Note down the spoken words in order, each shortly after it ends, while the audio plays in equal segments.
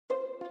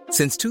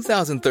Since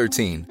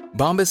 2013,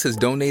 Bombas has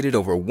donated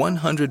over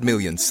 100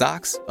 million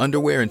socks,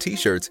 underwear, and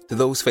T-shirts to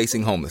those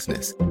facing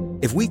homelessness.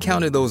 If we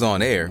counted those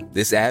on air,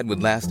 this ad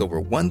would last over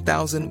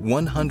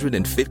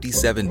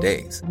 1,157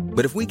 days.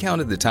 But if we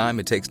counted the time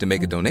it takes to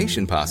make a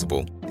donation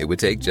possible, it would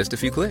take just a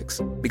few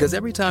clicks. Because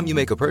every time you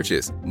make a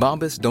purchase,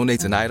 Bombas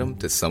donates an item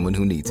to someone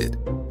who needs it.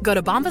 Go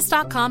to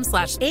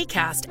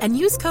bombas.com/ACAST and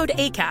use code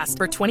ACAST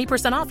for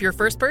 20% off your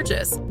first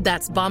purchase.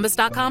 That's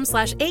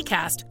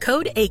bombas.com/ACAST,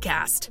 code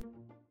ACAST.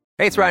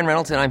 Hey, it's Ryan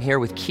Reynolds, and I'm here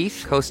with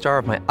Keith, co-star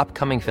of my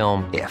upcoming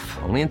film, If,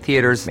 only in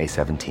theaters May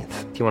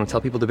 17th. Do you want to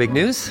tell people the big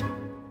news?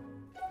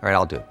 All right,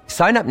 I'll do it.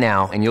 Sign up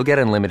now and you'll get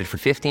unlimited for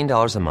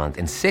 $15 a month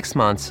and 6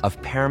 months of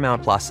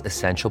Paramount Plus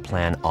Essential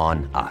Plan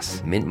on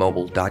us.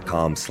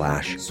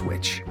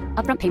 MintMobile.com/switch.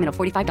 Upfront payment of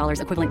 $45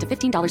 equivalent to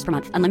 $15 per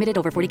month. Unlimited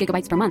over 40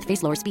 gigabytes per month.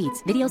 Face lower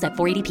speeds. Videos at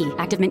 480p.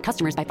 Active Mint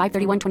customers by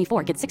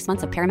 531.24 get 6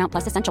 months of Paramount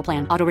Plus Essential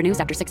Plan. Auto renews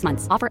after 6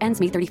 months. Offer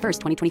ends May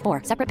 31st,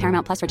 2024. Separate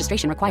Paramount Plus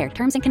registration required.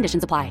 Terms and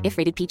conditions apply if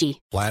rated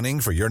PG. Planning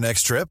for your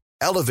next trip?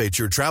 Elevate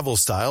your travel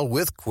style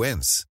with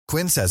Quince.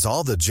 Quince has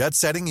all the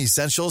jet-setting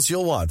essentials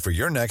you'll want for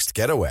your next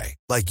getaway,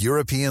 like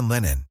European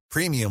linen,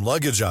 premium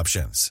luggage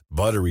options,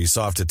 buttery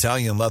soft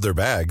Italian leather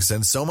bags,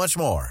 and so much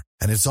more.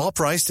 And it's all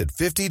priced at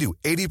 50 to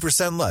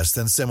 80% less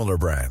than similar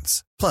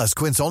brands. Plus,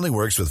 Quince only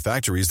works with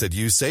factories that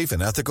use safe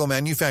and ethical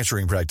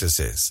manufacturing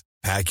practices.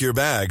 Pack your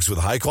bags with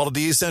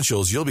high-quality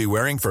essentials you'll be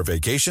wearing for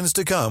vacations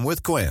to come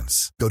with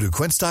Quince. Go to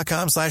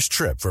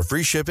quince.com/trip for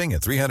free shipping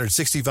and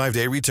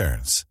 365-day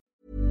returns.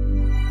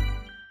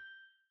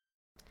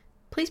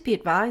 Please be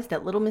advised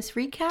that Little Miss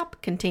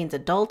Recap contains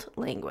adult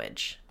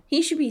language.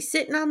 He should be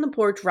sitting on the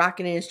porch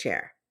rocking in his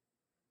chair,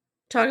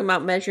 talking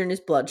about measuring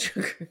his blood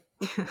sugar.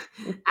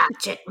 I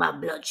check my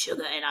blood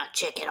sugar and I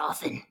check it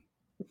often.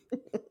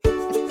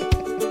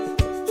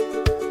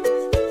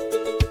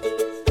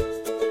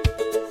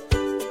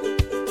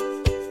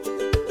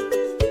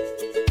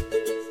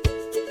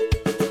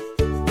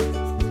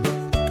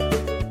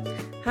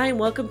 Hi, and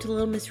welcome to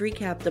Little Miss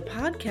Recap, the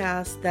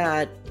podcast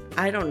that,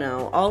 I don't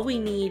know, all we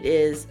need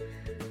is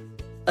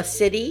a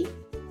city,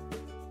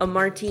 a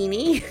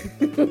martini,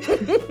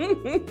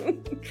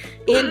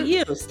 and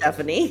you,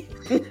 Stephanie.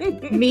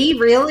 Me,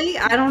 really?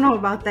 I don't know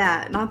about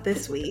that. Not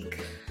this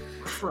week.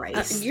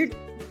 Christ.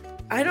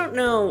 I don't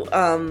know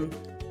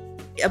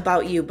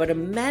about you, but a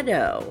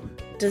meadow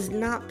does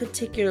not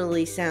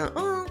particularly sound...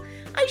 Oh,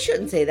 I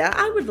shouldn't say that.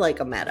 I would like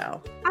a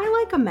meadow. I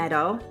like a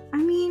meadow. I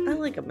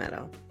like a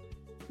meadow.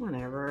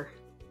 Whatever.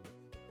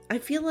 I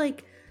feel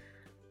like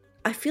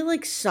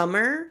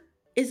Summer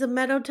is a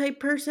meadow type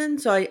person,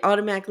 so I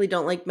automatically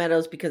don't like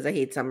meadows because I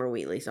hate Summer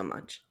Wheatley so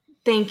much.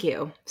 Thank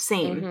you.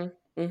 Same.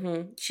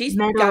 She's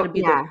got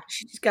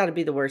to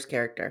be the worst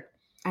character.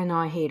 I know,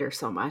 I hate her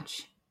so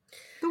much.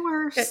 The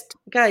worst.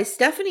 Guys,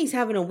 Stephanie's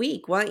having a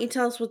week. Why don't you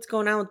tell us what's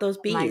going on with those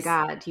bees? My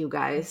God, you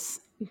guys.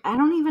 I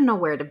don't even know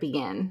where to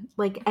begin.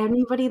 Like,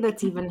 anybody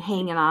that's even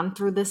hanging on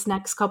through this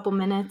next couple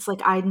minutes, like,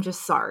 I'm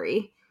just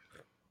sorry.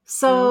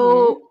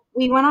 So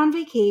we went on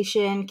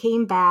vacation,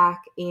 came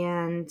back,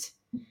 and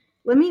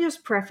let me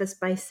just preface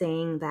by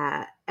saying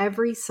that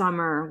every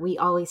summer we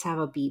always have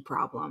a bee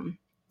problem.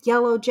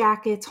 Yellow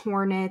jackets,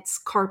 hornets,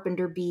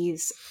 carpenter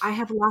bees. I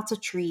have lots of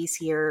trees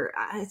here.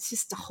 It's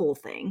just a whole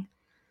thing.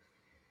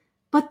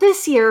 But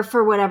this year,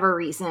 for whatever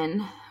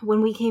reason,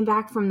 when we came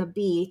back from the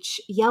beach,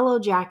 yellow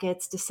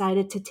jackets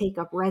decided to take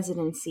up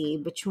residency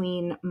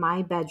between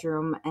my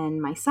bedroom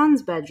and my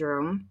son's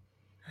bedroom.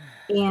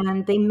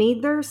 And they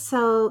made their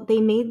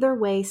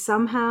way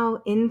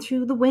somehow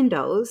into the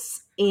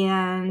windows.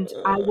 And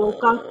I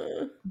woke up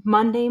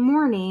Saturday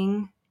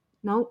morning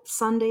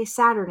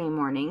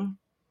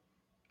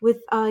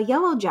with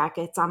yellow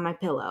jackets on my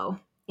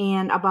pillow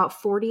and about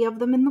 40 of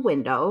them in the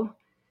window,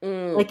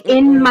 like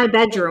in my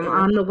bedroom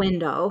on the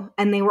window.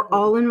 And they were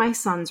all in my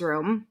son's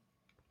room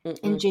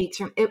and Jake's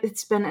room.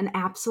 It's been an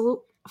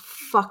absolute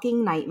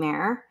fucking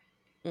nightmare.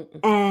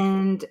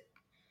 And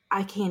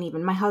I can't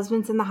even. My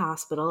husband's in the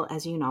hospital.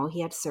 As you know,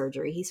 he had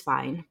surgery. He's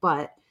fine.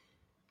 But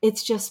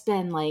it's just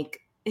been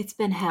it's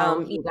been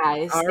hell, you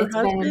guys.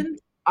 Been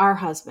our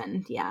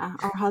husband. Yeah.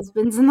 Our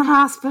husband's in the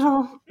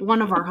hospital.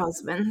 One of our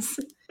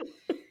husbands.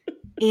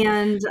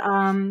 And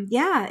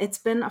it's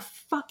been a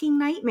fucking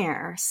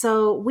nightmare.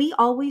 So we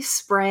always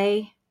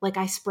spray. Like,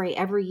 I spray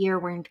every year.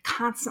 We're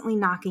constantly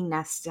knocking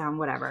nests down,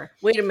 whatever.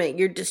 Wait a minute.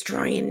 You're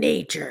destroying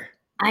nature.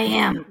 I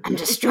am. I'm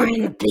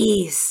destroying the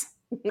bees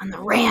on the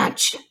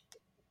ranch.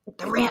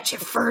 The ranch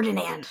at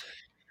Ferdinand.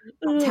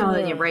 I'm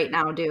telling you right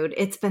now, dude,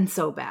 it's been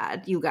so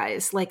bad, you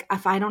guys. Like,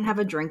 if I don't have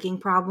a drinking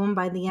problem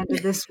by the end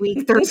of this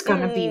week, there's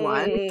going to be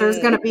one. There's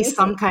going to be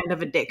some kind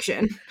of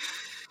addiction.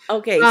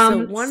 Okay,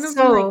 so one of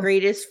my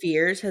greatest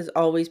fears has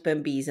always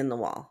been bees in the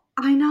wall.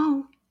 I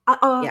know.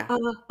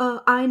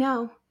 I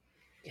know.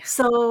 Yeah.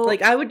 So,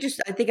 like, I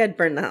think I'd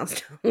burn the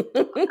house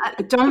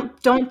down.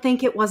 Don't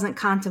think it wasn't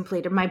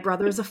contemplated. My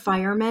brother's a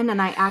fireman,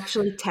 and I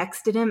actually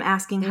texted him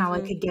asking how I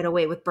could get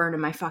away with burning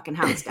my fucking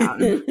house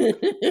down.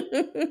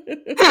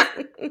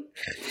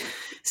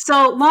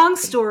 So long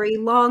story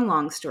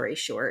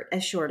short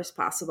as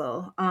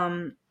possible.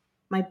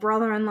 My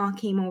brother-in-law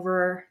came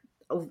over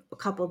a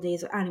couple of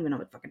days. I don't even know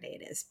what fucking day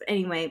it is. But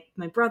anyway,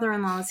 my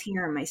brother-in-law is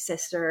here and my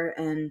sister,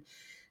 and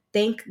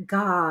thank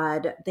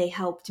God they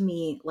helped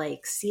me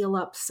like seal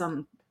up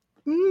some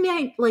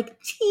like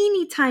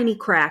teeny tiny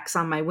cracks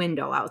on my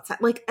window outside.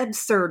 Like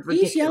absurd,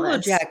 ridiculous. These yellow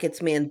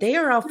jackets, man, they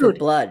are out for Dude.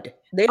 blood.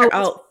 They Oh, are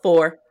out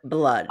for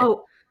blood.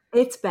 Oh,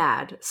 it's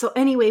bad. So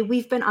anyway,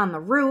 we've been on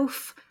the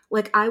roof.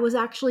 Like I was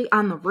actually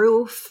on the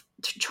roof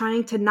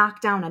trying to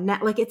knock down a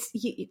net. Like I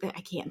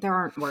can't, there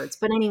aren't words.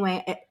 But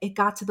anyway, it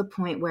got to the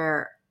point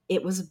where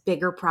it was a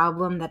bigger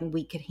problem than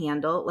we could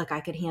handle. Like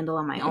I could handle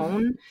on my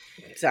own.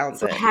 Sounds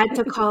So I it. had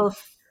to call a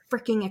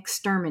freaking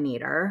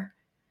exterminator.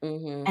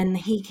 Mm-hmm. And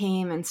he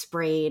came and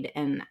sprayed,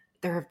 and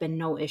there have been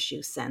no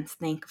issues since.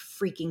 Thank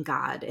freaking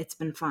God. It's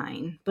been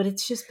fine. But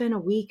it's just been a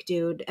week,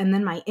 dude. And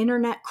then my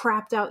internet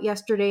crapped out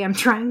yesterday.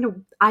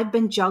 I've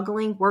been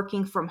juggling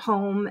working from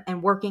home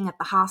and working at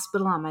the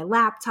hospital on my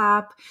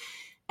laptop,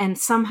 and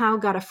somehow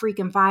got a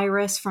freaking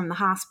virus from the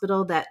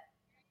hospital that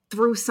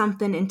threw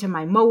something into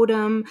my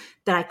modem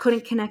that I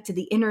couldn't connect to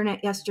the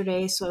internet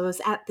yesterday. So I was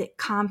at the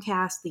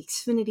Comcast, the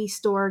Xfinity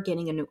store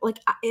getting a new, like,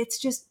 it's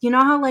just, you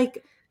know how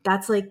like,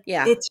 that's like,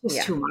 it's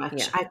just too much.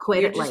 Yeah. I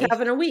quit at life. You're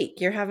having a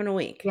week. You're having a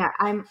week. Yeah,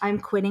 I'm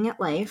quitting at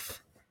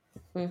life.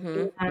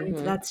 And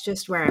that's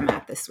just where I'm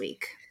at this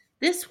week.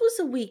 This was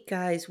a week,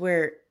 guys,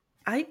 where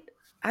I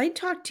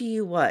talked to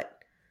you,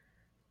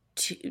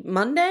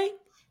 Monday?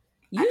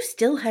 You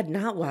still had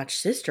not watched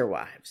Sister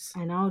Wives.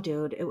 I know,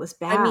 dude. It was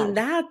bad. I mean,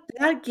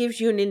 that gives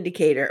you an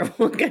indicator of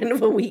what kind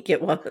of a week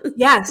it was.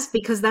 Yes,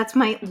 because that's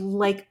my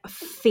like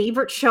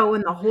favorite show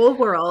in the whole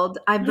world.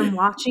 I've been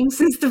watching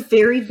since the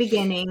very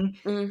beginning.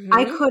 Mm-hmm.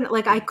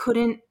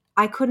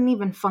 I couldn't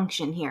even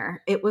function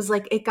here. It was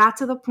like, it got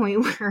to the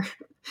point where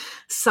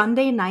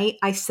Sunday night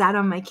I sat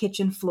on my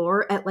kitchen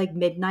floor at like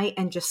midnight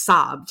and just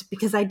sobbed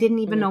because I didn't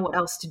even know what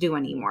else to do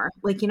anymore.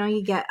 Like, you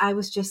know, I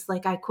was just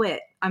like, I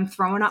quit. I'm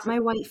throwing up my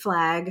white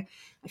flag.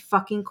 I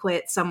fucking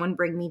quit. Someone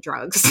bring me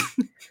drugs.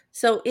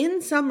 So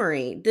in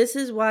summary, this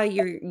is why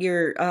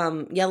your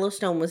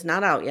Yellowstone was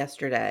not out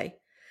yesterday.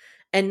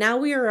 And now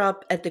we are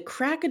up at the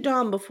crack of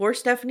dawn before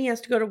Stephanie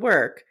has to go to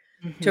work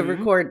to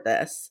record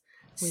this.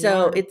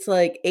 So it's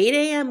like 8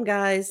 a.m.,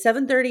 guys,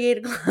 7:30, 8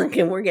 o'clock,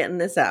 and we're getting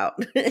this out.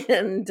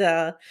 And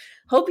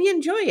hope you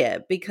enjoy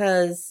it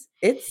because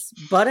it's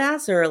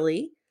butt-ass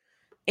early.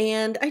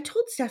 And I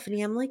told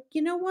Stephanie, I'm like,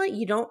 you know what?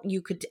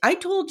 I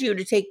told you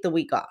to take the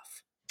week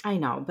off. I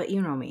know, but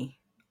you know me.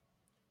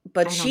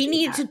 But she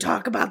needed to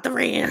talk about the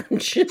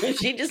ranch.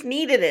 She just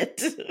needed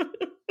it.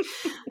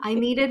 I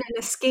needed an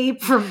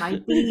escape from my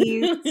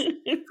bees,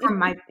 from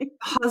my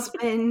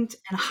husband,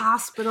 and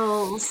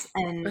hospitals,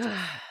 and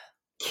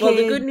kids. Well,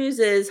 the good news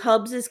is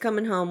Hubs is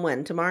coming home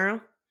when?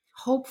 Tomorrow?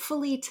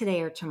 Hopefully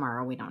today or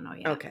tomorrow. We don't know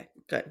yet. Okay,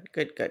 good.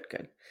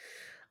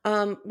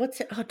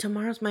 What's it? Oh,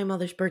 tomorrow's my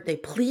mother's birthday.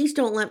 Please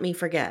don't let me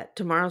forget.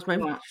 Tomorrow's my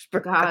mother's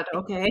birthday. God,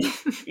 okay.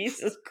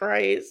 Jesus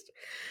Christ.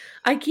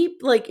 I keep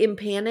like in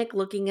panic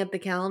looking at the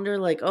calendar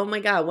like, oh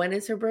my God, when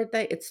is her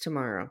birthday? It's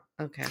tomorrow.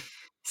 Okay.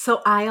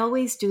 So I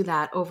always do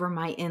that over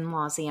my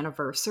in-laws'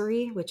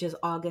 anniversary, which is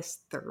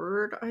August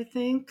 3rd, I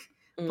think.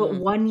 But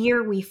one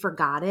year we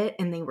forgot it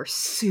and they were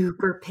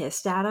super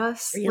pissed at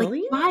us.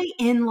 Really? Like my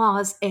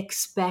in-laws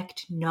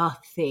expect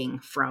nothing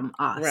from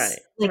us.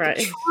 Right.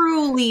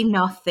 Truly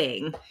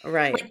nothing.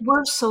 Right. Like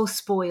we're so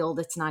spoiled.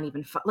 It's not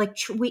even fun. Like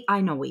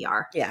I know we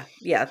are. Yeah.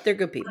 They're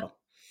good people.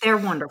 They're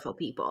wonderful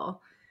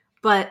people.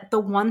 But the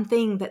one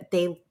thing that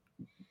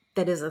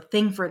is a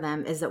thing for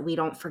them is that we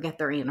don't forget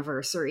their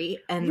anniversary.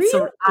 And really?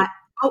 so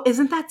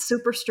isn't that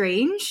super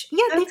strange?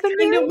 Yeah, they've been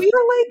married for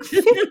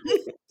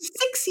like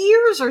 6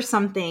 years or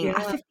something. Yeah,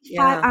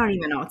 55. I don't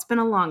even know. It's been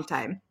a long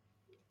time.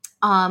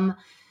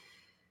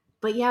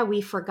 But yeah,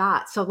 we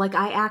forgot. So like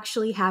I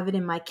actually have it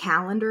in my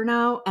calendar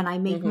now, and I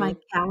make my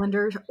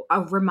calendar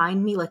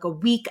remind me like a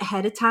week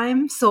ahead of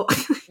time. So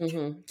So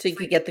you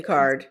could get the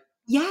card.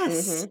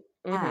 Yes.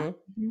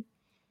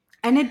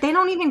 And they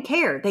don't even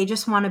care. They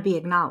just want to be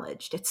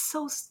acknowledged. It's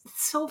so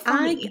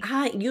funny.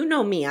 You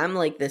know me. I'm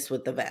like this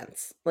with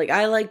events. Like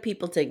I like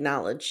people to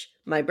acknowledge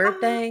my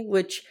birthday,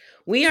 which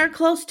we are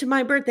close to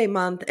my birthday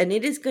month. And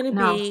it is going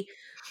to be,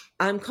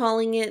 I'm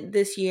calling it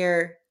this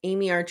year,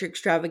 Amy Archer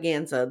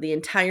Extravaganza. The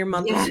entire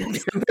month of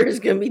September is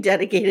going to be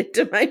dedicated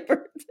to my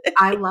birthday.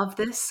 I love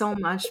this so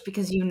much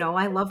because you know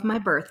I love my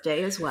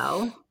birthday as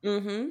well.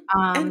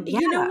 And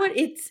you know what?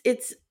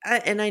 It's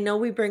and I know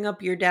we bring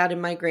up your dad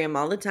and my gram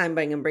all the time,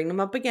 but I'm going to bring them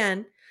up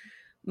again.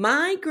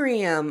 My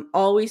gram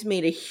always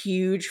made a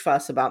huge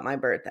fuss about my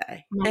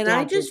birthday. And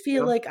I just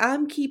feel like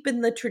I'm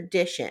keeping the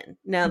tradition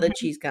now that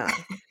she's gone.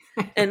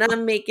 And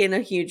I'm making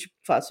a huge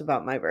fuss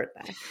about my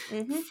birthday.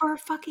 For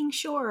fucking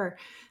sure.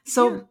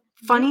 So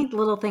funny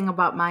little thing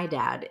about my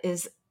dad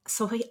is,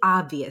 so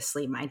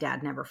obviously my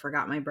dad never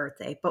forgot my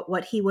birthday, but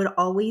what he would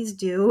always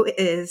do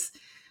is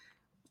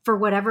for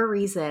whatever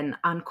reason,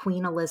 on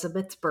Queen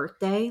Elizabeth's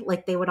birthday,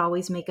 like they would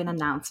always make an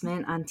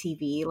announcement on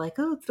TV, like,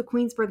 oh, it's the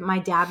Queen's birthday. My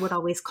dad would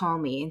always call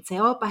me and say,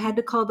 oh, I had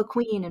to call the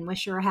Queen and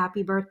wish her a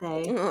happy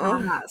birthday.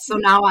 So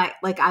now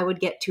I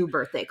would get 2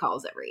 birthday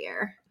calls every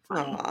year.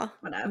 Aw.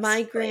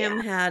 My gram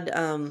had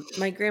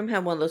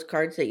one of those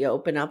cards that you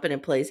open up and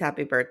it plays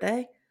happy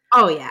birthday.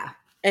 Oh yeah.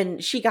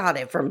 And she got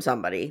it from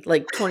somebody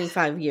like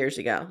 25 years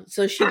ago.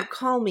 So she would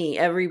call me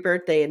every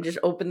birthday and just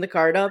open the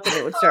card up and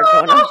it would start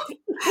going off.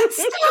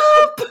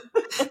 Stop!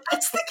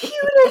 That's the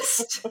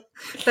cutest.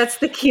 That's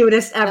the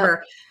cutest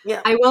ever.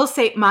 Yeah. I will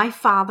say my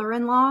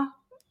father-in-law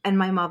and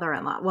my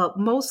mother-in-law, well,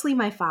 mostly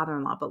my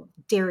father-in-law, but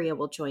Daria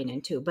will join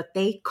in too, but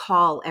they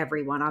call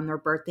everyone on their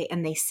birthday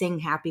and they sing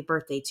happy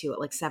birthday to you at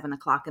like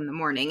 7:00 in the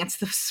morning. It's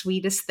the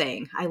sweetest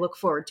thing. I look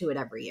forward to it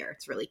every year.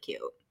 It's really cute.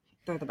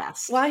 They're the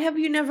best. Why have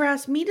you never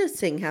asked me to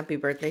sing happy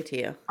birthday to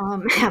you?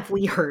 Have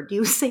we heard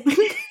you sing?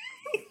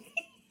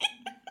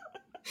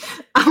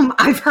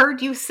 I've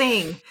heard you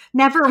sing.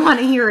 Never want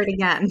to hear it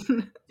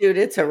again. Dude,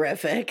 it's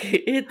horrific.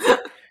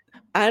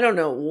 I don't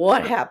know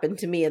what happened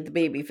to me at the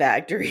baby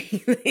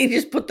factory. They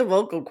just put the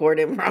vocal cord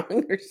in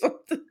wrong or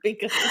something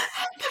because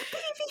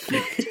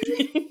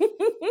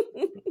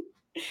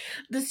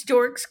the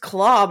stork's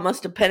claw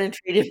must have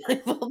penetrated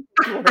my vocal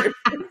cord.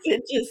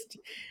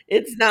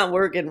 It's not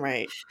working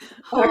right.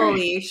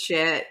 Holy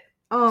shit.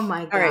 Oh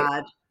my God.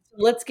 Right.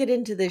 Let's get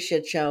into this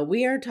shit show.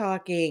 We are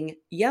talking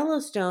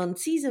Yellowstone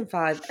Season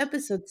 5,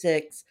 Episode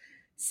 6,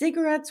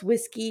 Cigarettes,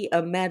 Whiskey,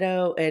 a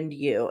Meadow, and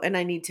You. And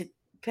I need to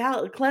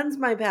cleanse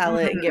my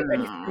palate and get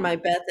ready for my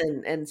Beth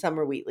and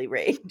Summer Wheatley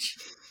rage.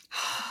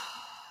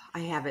 I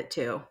have it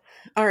too.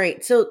 All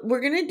right. So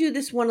we're going to do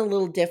this one a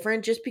little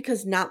different just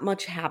because not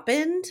much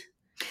happened.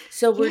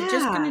 So we're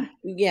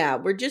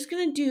just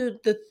going to do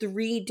the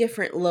 3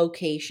 different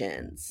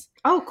locations.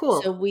 Oh,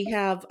 cool. So we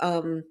have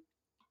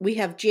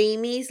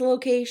Jamie's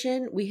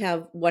location, we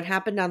have what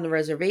happened on the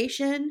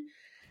reservation,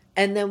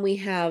 and then we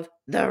have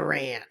the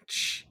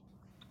ranch.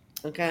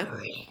 Okay? The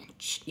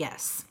ranch.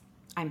 Yes.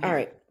 I'm here. All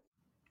right.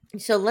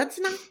 So let's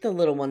knock the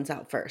little ones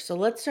out first. So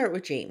let's start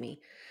with Jamie.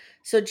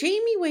 So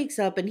Jamie wakes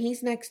up and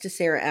he's next to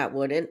Sarah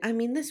Atwood. And I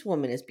mean, this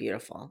woman is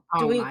beautiful.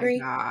 Do we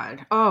agree?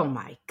 Oh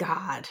my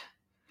God.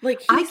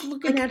 Like he's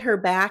looking at her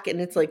back and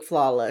it's like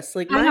flawless.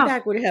 Like my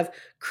back would have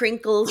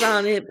crinkles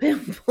on it,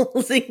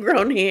 pimples,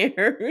 ingrown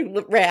hair,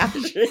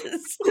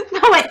 rashes.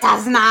 No, it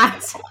does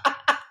not.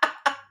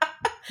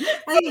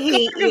 I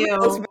hate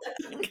you.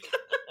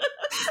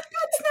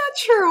 That's not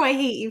true. I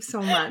hate you so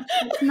much.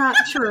 It's not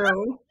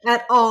true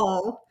at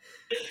all.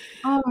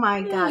 Oh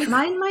my God.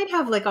 Mine might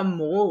have like a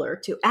mole or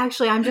 2.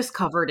 Actually, I'm just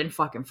covered in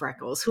fucking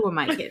freckles. Who am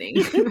I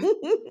kidding?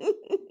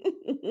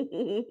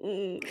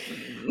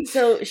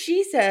 So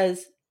she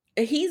says,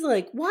 he's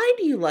like, why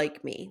do you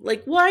like me?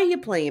 Like, why are you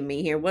playing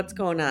me here? What's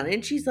going on?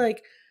 And she's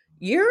like,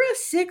 you're a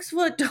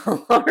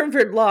 6-foot-tall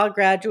Harvard law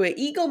graduate,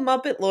 Eagle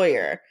Muppet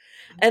lawyer,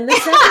 and the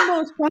second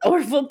most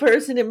powerful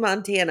person in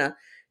Montana.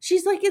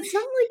 She's like, it's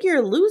not like you're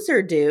a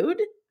loser,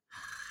 dude.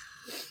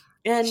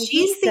 And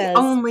she's the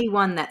only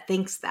one that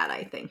thinks that,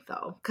 I think,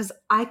 though, because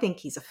I think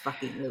he's a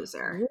fucking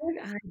loser. Would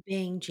I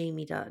bang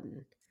Jamie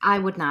Dutton? I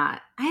would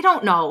not. I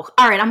don't know.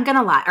 All right, I'm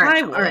gonna lie. All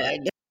right, I would. All right.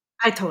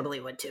 I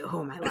totally would too.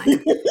 Who am I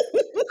lying?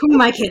 Who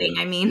am I kidding?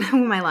 I mean,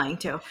 who am I lying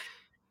to?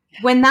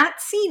 When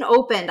that scene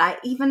opened, I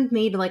even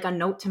made like a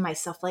note to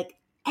myself, like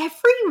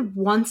every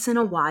once in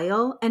a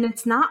while, and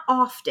it's not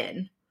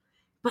often,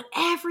 but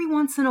every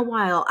once in a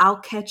while, I'll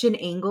catch an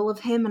angle of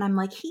him and I'm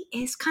like, he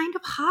is kind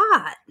of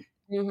hot.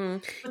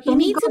 Mm-hmm. He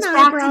needs an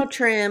eyebrow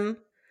trim.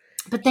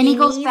 But then he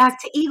goes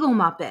back to Eagle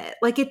Muppet.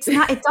 Like it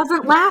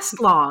doesn't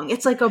last long.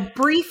 It's like a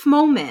brief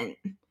moment.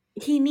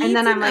 He needs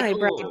an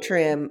eyebrow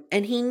trim,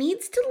 and he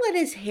needs to let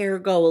his hair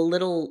go a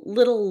little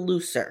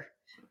looser.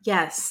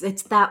 Yes,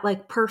 it's that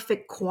like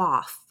perfect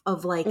coif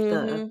of like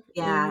I'm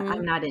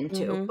not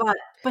into.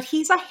 But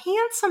he's a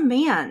handsome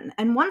man,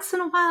 and once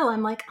in a while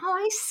I'm like, oh,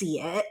 I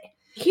see it.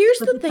 Here's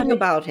the thing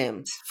about him.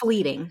 It's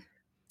fleeting.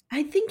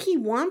 I think he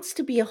wants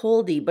to be a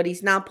holdie, but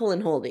he's not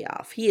pulling holdie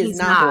off. He's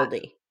not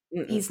holdie.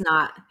 Mm-mm. He's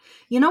not.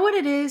 You know what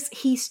it is?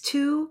 He's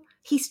too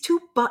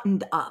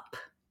buttoned up.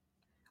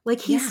 Like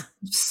he's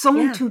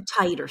sewn too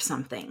tight or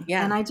something.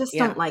 Yeah. And I just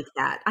don't like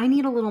that. I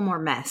need a little more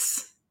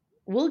mess.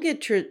 We'll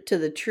get to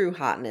the true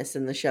hotness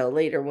in the show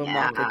later when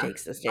Walker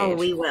takes the stage. Oh,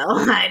 we will.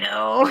 I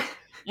know.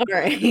 All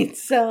right.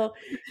 So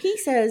he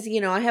says,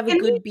 I have a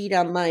good beat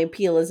on my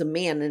appeal as a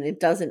man and it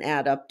doesn't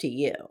add up to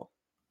you.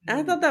 And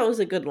I thought that was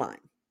a good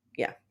line.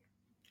 Yeah.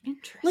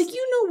 Interesting. Like,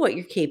 you know what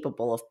you're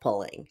capable of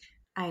pulling.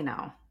 I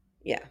know.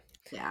 Yeah.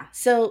 Yeah.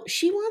 So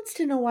she wants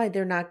to know why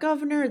they're not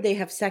governor. They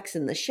have sex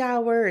in the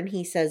shower. And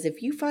he says,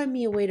 if you find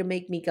me a way to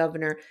make me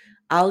governor,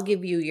 I'll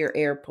give you your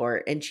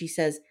airport. And she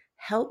says,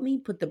 help me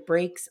put the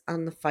brakes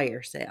on the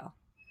fire sale.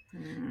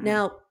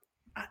 Now,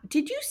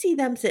 did you see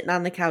them sitting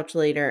on the couch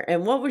later?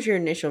 And what was your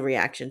initial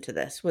reaction to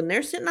this? When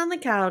they're sitting on the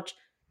couch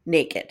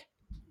naked.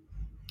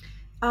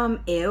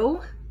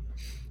 Ew.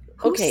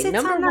 Who sits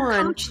on their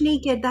couch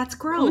naked? That's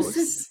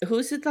gross.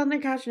 Who sits on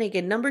their couch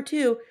naked? Number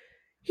 2,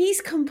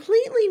 He's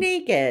completely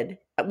naked.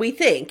 We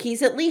think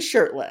he's at least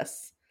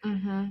shirtless.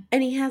 Mm-hmm.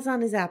 And he has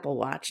on his Apple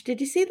Watch.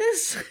 Did you see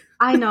this?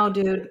 I know,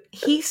 dude.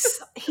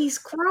 He's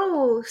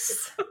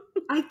gross.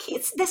 I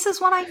can't. This is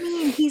what I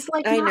mean. He's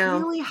like I not know.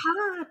 really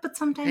hot, but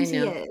sometimes I he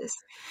know. is.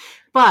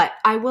 But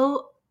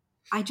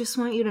I just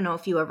want you to know,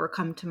 if you ever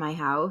come to my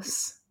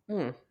house,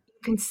 you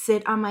can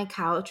sit on my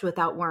couch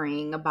without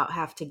worrying about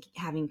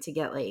having to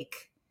get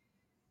like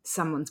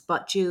someone's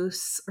butt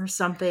juice or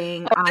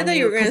something. I thought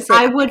you were going to say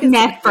I would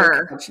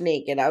never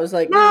naked. I was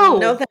like, no,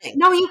 no thanks.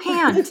 No, you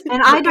can't,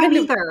 and I don't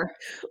either.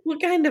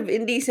 What kind of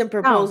indecent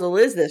proposal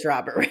is this,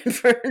 Robert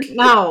Redford?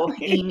 No,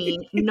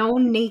 Amy, no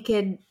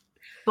naked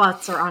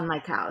butts are on my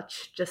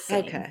couch. Just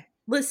saying. Okay.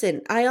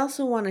 Listen, I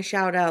also want to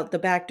shout out the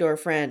backdoor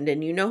friend,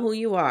 and you know who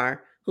you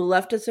are, who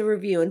left us a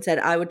review and said,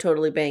 I would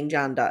totally bang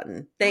John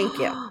Dutton. Thank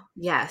you.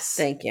 Yes.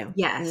 Thank you.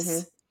 Yes.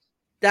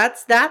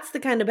 Mm-hmm. That's the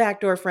kind of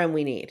backdoor friend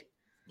we need.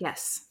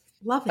 Yes.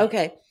 Love it.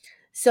 Okay.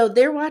 So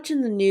they're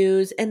watching the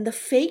news, and the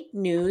fake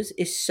news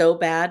is so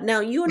bad. Now,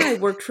 you and I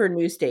worked for a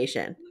news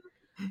station.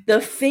 The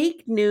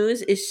fake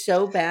news is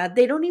so bad.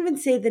 They don't even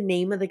say the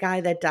name of the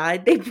guy that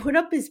died. They put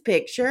up his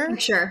picture.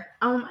 Sure.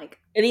 Oh my God.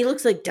 And he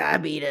looks like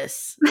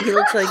diabetes. He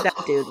looks like that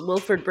dude,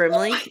 Wilford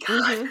Brimley. Oh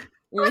my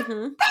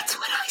God. That's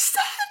what I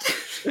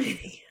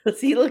said.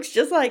 He looks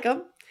just like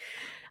him.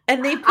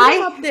 And they put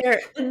him up there,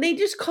 and they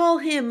just call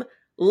him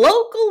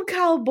local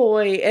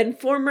cowboy and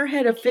former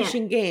head of Fish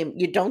and Game.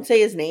 You don't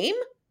say his name?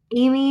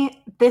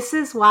 Amy, this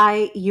is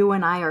why you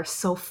and I are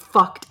so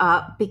fucked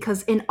up,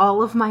 because in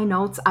all of my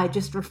notes, I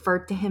just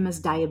referred to him as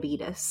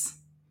diabetes.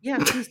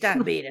 Yeah, he's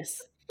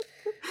diabetes.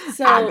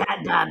 So I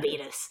got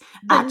diabetes.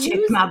 I check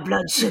my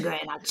blood sugar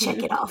and I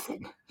check it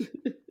often.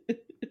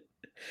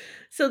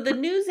 So the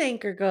news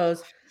anchor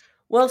goes,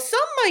 well, some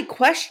might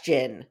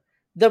question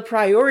the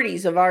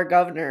priorities of our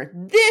governor.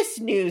 This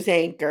news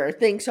anchor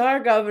thinks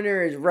our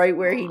governor is right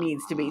where he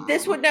needs to be.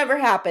 This would never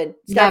happen.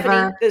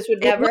 Stephanie, this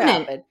would never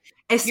happen.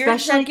 Your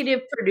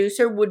executive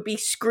producer would be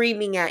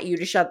screaming at you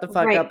to shut the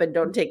fuck up and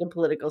don't take a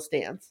political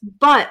stance.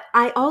 But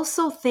I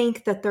also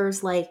think that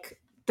there's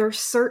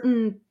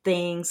certain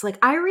things, like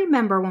I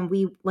remember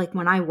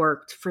when I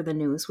worked for the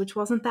news, which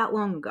wasn't that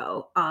long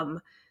ago,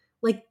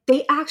 like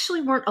they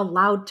actually weren't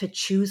allowed to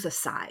choose a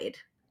side.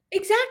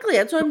 Exactly.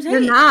 That's what I'm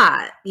saying. You're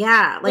not.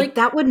 Yeah. Like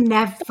that would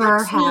never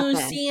Fox happen. News,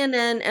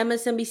 CNN,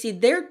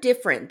 MSNBC, they're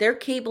different. They're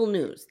cable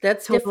news.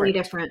 That's totally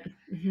different.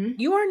 Mm-hmm.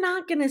 You are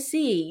not going to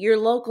see your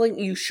local,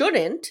 you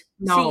shouldn't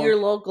see your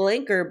local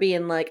anchor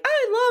being like,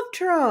 I love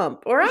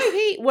Trump or I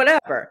hate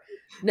whatever.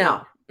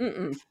 No.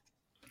 Mm-mm.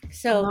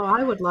 So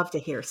I would love to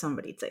hear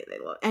somebody say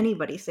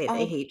anybody say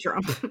they hate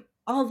Trump.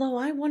 Although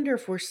I wonder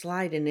if we're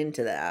sliding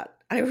into that.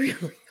 I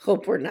really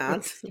hope we're not.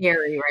 It's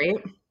scary,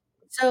 right?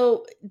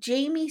 So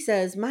Jamie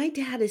says, my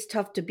dad is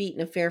tough to beat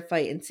in a fair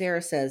fight. And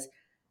Sarah says,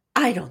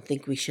 I don't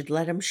think we should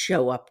let him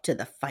show up to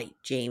the fight,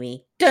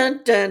 Jamie.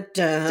 Dun, dun,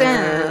 dun.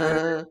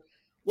 Dun.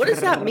 What does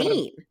that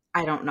mean?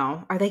 I don't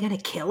know. Are they going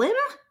to kill him?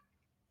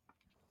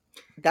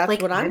 That's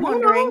what I'm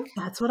wondering.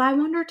 That's what I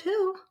wonder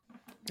too.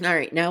 All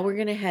right. Now we're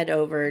going to head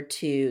over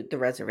to the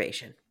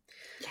reservation.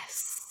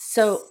 Yes.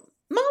 So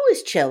Mo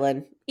is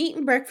chilling,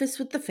 eating breakfast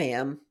with the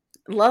fam.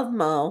 Love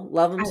Mo.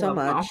 Love him so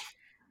much. Mo.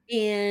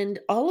 And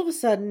all of a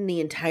sudden, the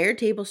entire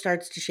table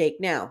starts to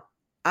shake. Now,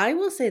 I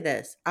will say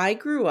this. I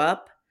grew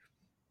up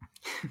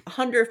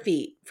 100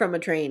 feet from a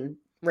train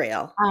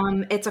rail.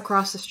 It's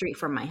across the street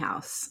from my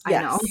house.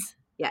 Yes. I know.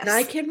 Yes. And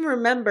I can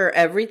remember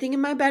everything in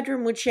my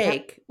bedroom would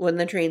shake when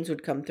the trains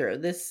would come through.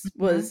 This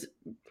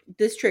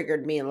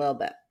triggered me a little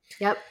bit.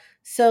 Yep.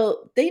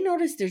 So they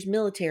notice there's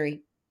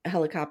military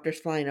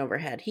helicopters flying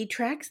overhead. He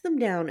tracks them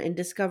down and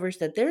discovers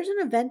that there's an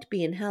event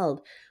being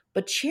held.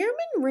 But Chairman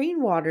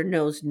Rainwater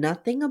knows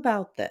nothing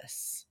about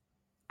this.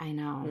 I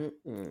know.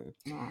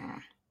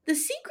 The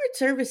Secret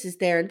Service is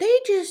there. They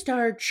just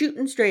start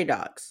shooting stray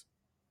dogs.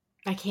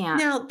 I can't.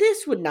 Now,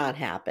 this would not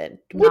happen.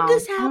 Would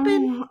this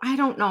happen? I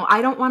don't know.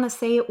 I don't want to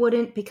say it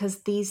wouldn't,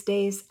 because these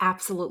days,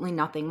 absolutely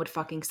nothing would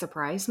fucking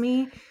surprise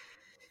me.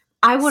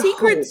 I would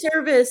Secret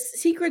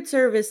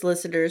Service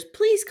listeners,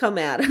 please come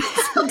at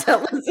us and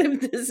tell us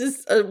if this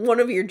is one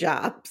of your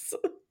jobs.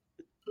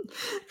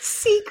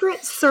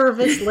 Secret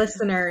Service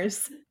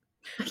listeners.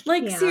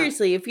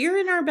 Seriously, if you're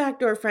in our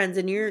backdoor friends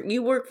and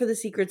you work for the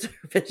Secret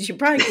Service, you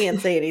probably can't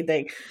say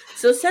anything.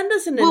 So send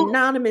us an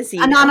anonymous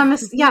email.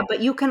 Yeah,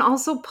 but you can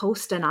also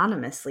post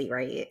anonymously,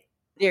 right?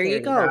 There you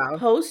go.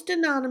 Post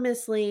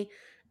anonymously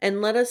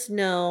and let us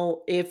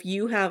know if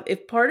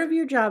part of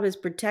your job is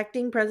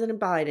protecting President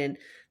Biden,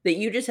 that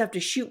you just have to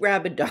shoot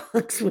rabid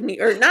dogs or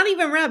not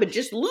even rabid,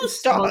 just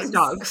loose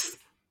dogs.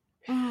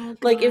 Oh,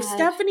 like if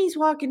Stephanie's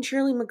walking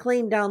Shirley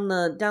MacLaine down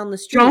the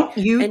street, don't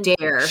you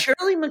dare!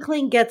 Shirley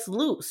MacLaine gets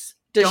loose.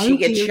 Does she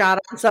get shot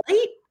on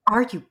sight?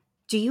 Don't you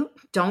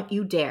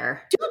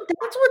dare! Dude,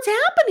 that's what's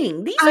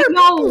happening. These are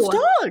people's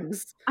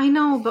dogs. I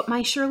know, but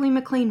my Shirley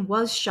MacLaine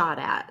was shot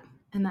at,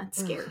 and that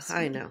scares me.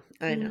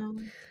 I know.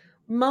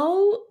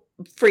 Mo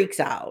freaks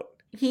out.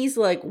 He's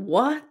like,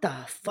 "What the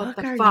fuck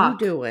are you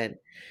doing?"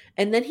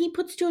 And then he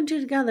puts two and two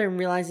together and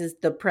realizes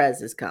the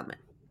prez is coming.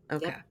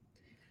 Okay. Yep.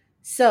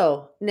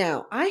 So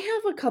now I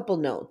have a couple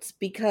notes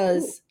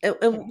because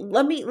okay.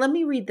 let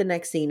me read the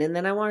next scene, and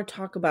then I want to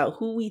talk about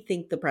who we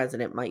think the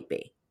president might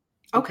be.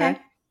 Okay.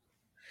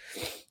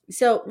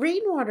 So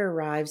Rainwater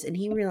arrives and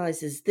he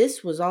realizes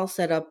this was all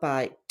set up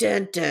by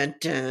dun dun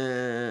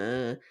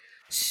dun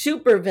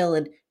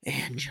supervillain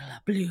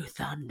Angela Blue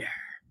Thunder,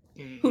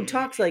 who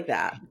talks like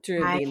that through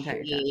the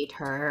entire time. I hate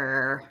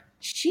her.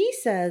 She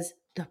says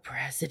the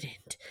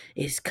president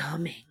is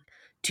coming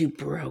to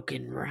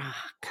Broken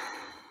Rock.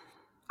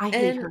 I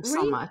hate her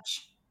so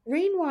much.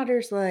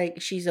 Rainwater's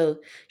like, she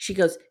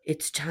goes,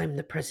 it's time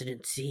the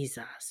president sees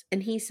us.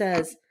 And he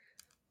says,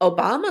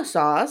 Obama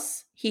saw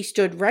us. He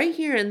stood right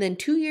here. And then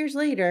 2 years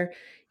later,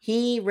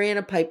 he ran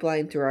a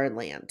pipeline through our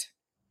land.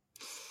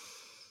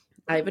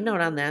 I have a note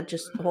on that.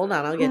 Just hold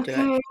on. I'll get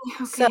to it.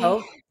 Okay.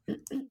 So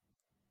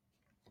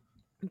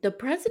the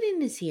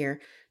president is here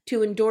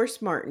to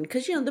endorse Martin.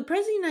 Because, the president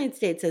of the United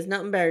States has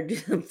nothing better to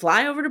do than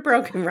fly over to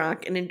Broken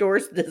Rock and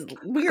endorse this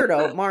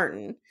weirdo,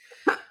 Martin,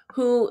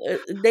 who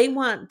they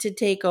want to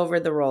take over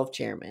the role of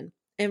chairman.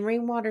 And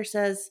Rainwater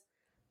says,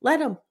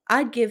 let him.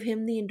 I'd give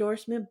him the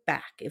endorsement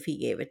back if he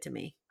gave it to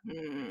me.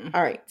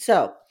 All right.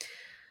 So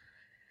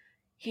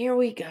here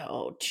we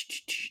go.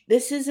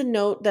 This is a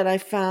note that I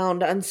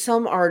found on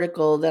some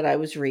article that I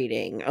was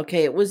reading.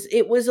 Okay. It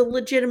was a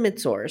legitimate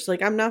source.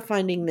 Like, I'm not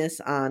finding this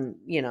on,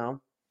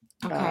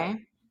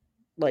 okay.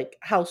 Like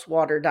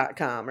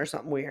housewater.com or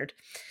something weird.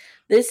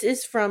 This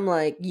is from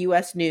like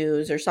US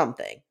News or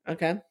something.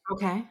 Okay.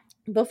 Okay.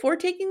 Before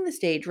taking the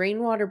stage,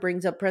 Rainwater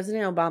brings up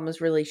President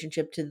Obama's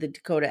relationship to the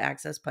Dakota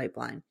Access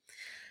Pipeline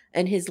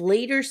and his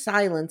later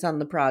silence on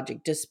the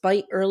project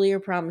despite earlier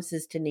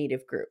promises to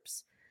Native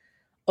groups.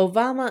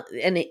 Obama,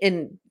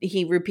 and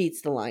he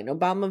repeats the line,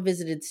 Obama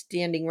visited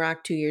Standing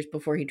Rock 2 years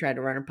before he tried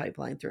to run a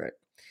pipeline through it.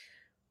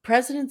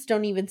 Presidents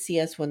don't even see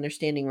us when they're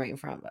standing right in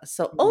front of us.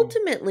 So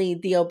ultimately,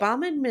 the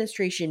Obama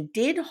administration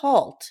did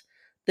halt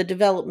the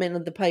development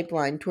of the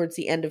pipeline towards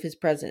the end of his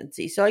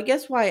presidency. So I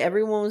guess why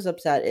everyone was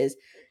upset is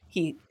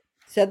he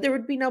said there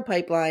would be no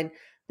pipeline.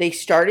 They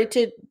started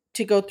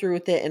to go through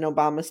with it, and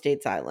Obama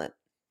stayed silent.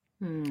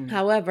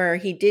 However,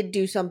 he did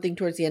do something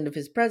towards the end of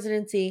his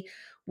presidency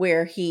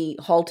where he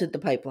halted the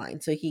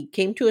pipeline. So he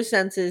came to his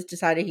senses,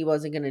 decided he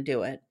wasn't going to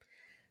do it.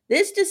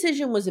 This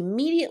decision was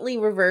immediately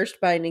reversed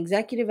by an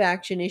executive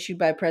action issued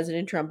by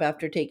President Trump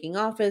after taking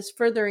office,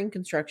 furthering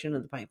construction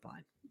of the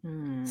pipeline.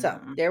 So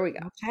there we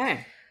go. Okay.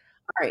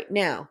 All right.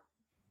 Now,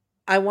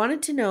 I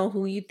wanted to know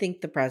who you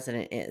think the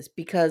president is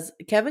because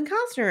Kevin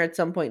Costner at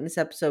some point in this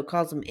episode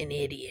calls him an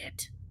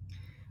idiot.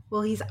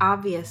 Well, he's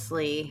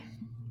obviously,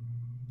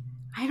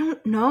 I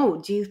don't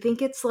know. Do you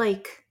think it's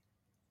like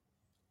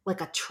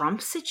a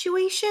Trump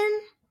situation?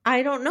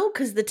 I don't know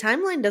because the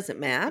timeline doesn't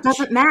match.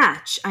 Doesn't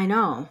match. I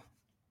know.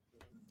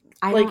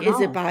 I don't know.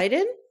 Is it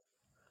Biden?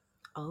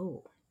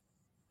 Oh.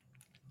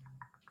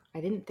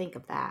 I didn't think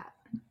of that.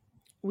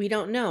 We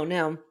don't know.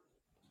 Now,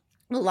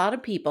 a lot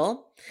of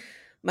people,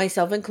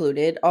 myself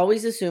included,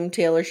 always assumed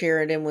Taylor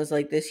Sheridan was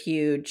like this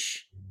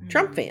huge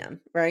Trump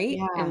fan, right?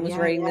 Yeah, and was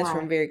writing this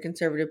from a very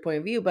conservative point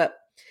of view. But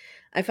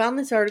I found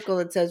this article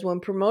that says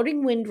when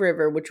promoting Wind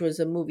River, which was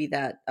a movie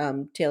that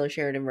Taylor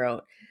Sheridan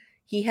wrote,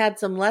 he had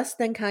some less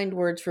than kind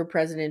words for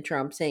President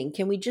Trump saying,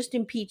 can we just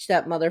impeach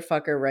that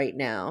motherfucker right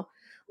now?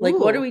 Like,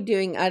 what are we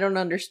doing? I don't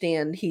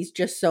understand. He's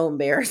just so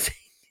embarrassing.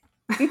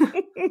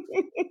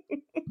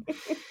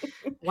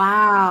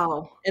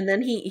 Wow. And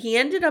then he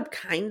ended up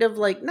kind of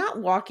like not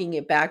walking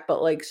it back,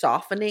 but like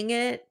softening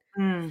it.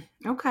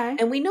 Okay.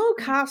 And we know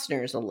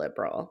Costner's a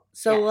liberal.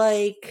 So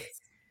like,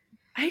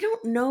 I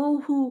don't know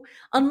who,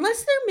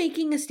 unless they're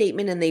making a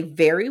statement, and they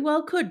very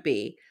well could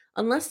be,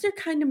 unless they're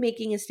kind of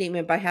making a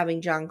statement by having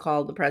John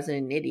call the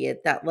president an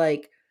idiot, that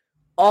like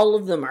all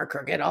of them are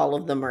crooked, all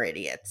of them are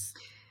idiots.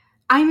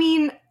 I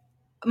mean,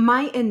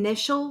 my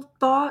initial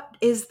thought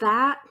is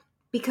that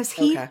because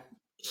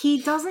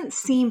he doesn't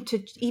seem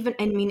to even,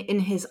 I mean,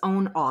 in his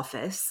own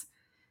office,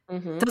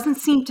 doesn't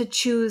seem to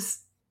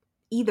choose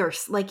either.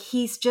 Like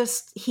he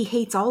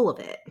hates all of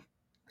it.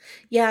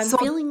 Yeah, I'm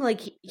feeling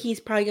like he's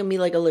probably going to be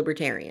like a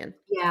libertarian.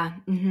 Yeah,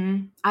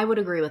 I would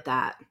agree with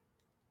that.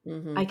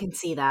 I can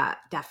see that,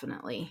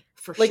 definitely,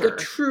 for sure. Like a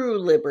true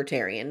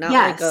libertarian, not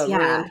like a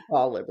Rand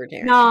Paul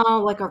libertarian. No,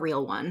 like a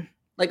real one.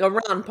 Like a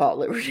Ron Paul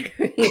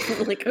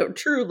libertarian, like a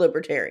true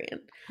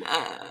libertarian.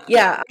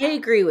 Yeah, I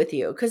agree with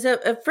you. Because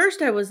at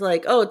first I was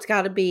like, oh, it's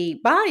got to be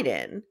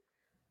Biden.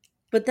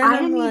 But then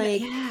I'm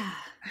like, I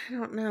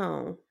don't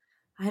know.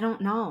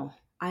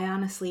 I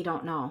honestly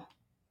don't know.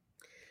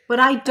 But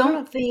I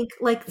don't think,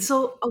 like,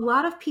 so a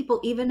lot of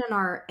people, even in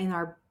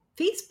our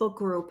Facebook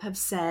group, have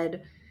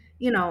said,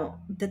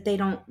 that they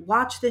don't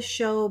watch this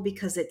show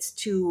because it's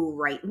too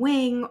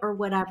right-wing or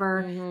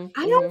whatever.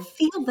 I don't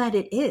feel that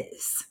it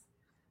is.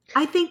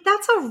 I think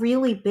that's a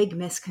really big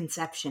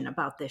misconception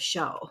about this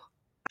show.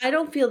 I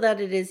don't feel that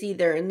it is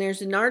either. And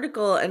there's an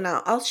article, and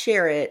I'll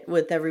share it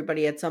with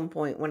everybody at some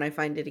point when I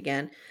find it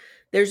again.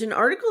 There's an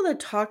article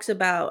that talks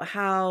about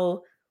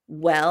how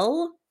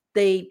well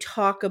they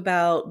talk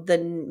about the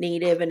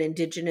native and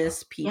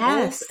indigenous peoples,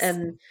 Yes.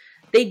 and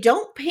they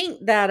don't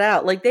paint that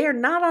out. Like, they are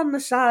not on the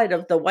side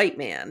of the white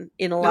man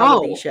in a lot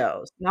of these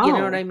shows. You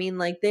know what I mean?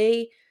 Like,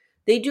 they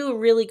do a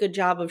really good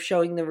job of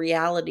showing the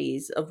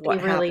realities of what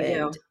They really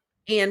happened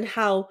do. and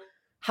how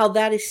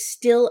that is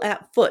still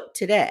at foot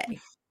today.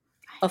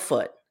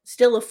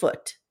 Still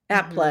afoot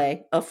at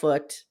play,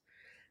 afoot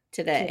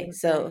today.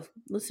 So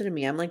listen to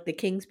me. I'm like the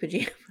king's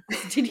pajamas.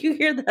 Did you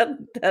hear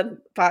that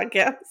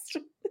podcast?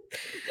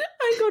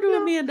 I go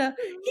to Amanda.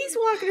 He's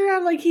walking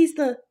around like he's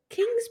the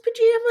king's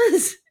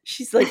pajamas.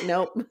 She's like,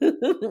 nope.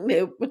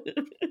 Nope.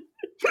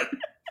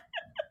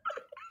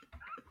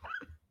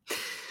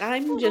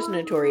 I'm just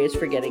notorious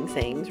for getting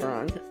sayings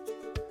wrong.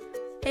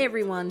 Hey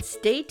everyone,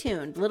 stay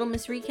tuned. Little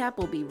Miss Recap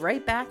will be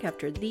right back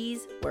after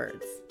these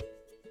words.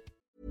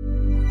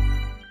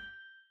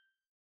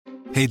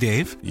 Hey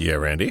Dave. Yeah,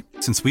 Randy.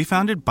 Since we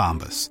founded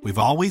Bombas, we've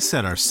always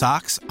said our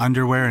socks,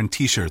 underwear, and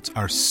t-shirts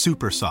are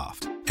super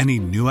soft. Any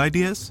new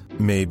ideas?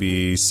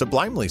 Maybe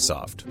sublimely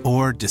soft.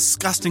 Or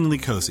disgustingly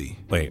cozy.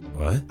 Wait,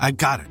 what? I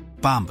got it.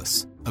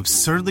 Bombas.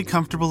 Absurdly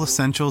comfortable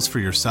essentials for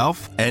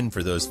yourself and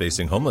for those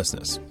facing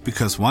homelessness.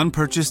 Because one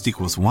purchased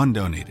equals one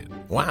donated.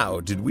 Wow,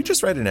 did we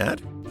just write an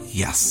ad?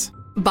 Yes.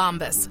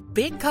 Bombas.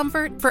 Big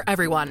comfort for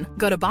everyone.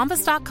 Go to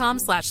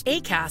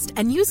bombas.com/ACAST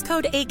and use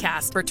code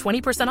ACAST for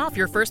 20% off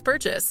your first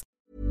purchase.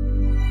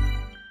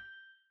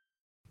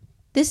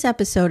 This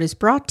episode is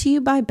brought to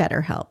you by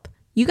BetterHelp.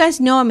 You guys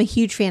know I'm a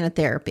huge fan of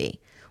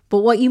therapy, but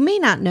what you may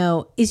not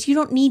know is you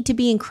don't need to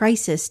be in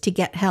crisis to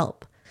get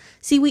help.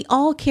 See, we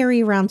all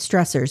carry around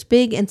stressors,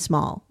 big and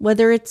small,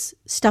 whether it's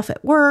stuff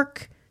at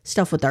work,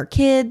 stuff with our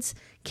kids,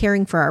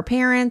 caring for our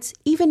parents,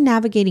 even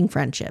navigating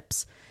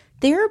friendships.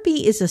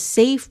 Therapy is a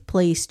safe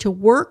place to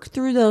work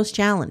through those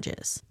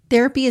challenges.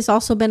 Therapy has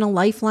also been a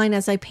lifeline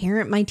as I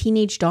parent my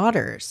teenage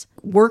daughters.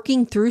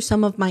 Working through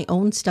some of my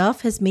own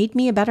stuff has made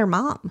me a better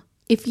mom.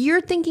 If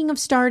you're thinking of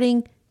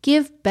starting,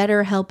 give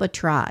BetterHelp a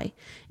try.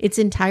 It's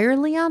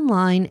entirely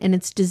online and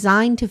it's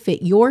designed to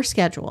fit your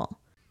schedule.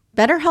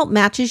 BetterHelp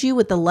matches you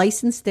with a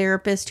licensed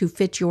therapist who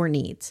fits your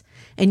needs,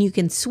 and you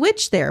can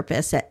switch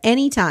therapists at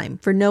any time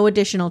for no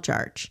additional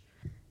charge.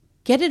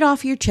 Get it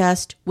off your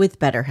chest with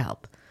BetterHelp.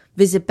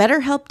 Visit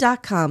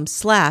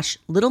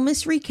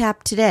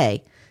BetterHelp.com/LittleMissRecap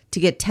today to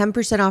get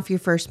 10% off your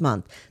first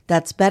month.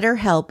 That's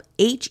BetterHelp,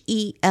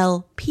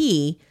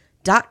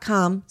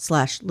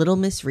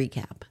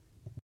 HELP.com/LittleMissRecap.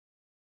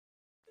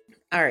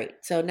 All right,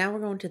 so now we're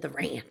going to the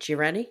ranch. You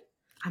ready?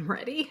 I'm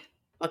ready.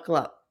 Buckle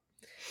up.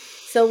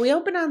 So we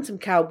open on some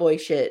cowboy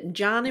shit, and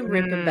John and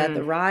Rip and Beth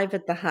arrive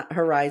at the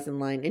horizon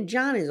line, and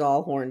John is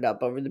all horned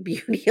up over the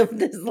beauty of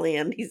this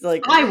land. He's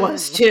like, I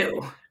was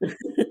too.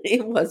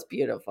 It was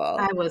beautiful.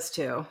 I was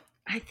too.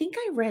 I think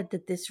I read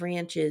that this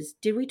ranch is,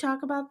 did we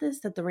talk about this?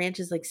 That the ranch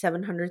is like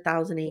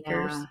 700,000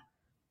 acres? Yeah.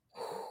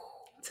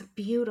 It's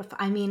beautiful.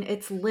 I mean,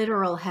 it's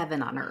literal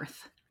heaven on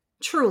earth.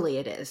 Truly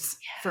it is,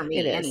 for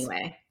me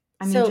anyway.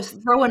 I mean,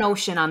 just throw an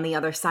ocean on the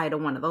other side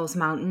of one of those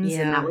mountains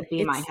and that would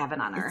be my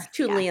heaven on earth. It's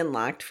too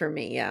landlocked for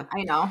me, yeah.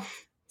 I know.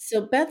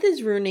 So Beth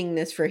is ruining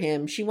this for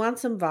him. She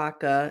wants some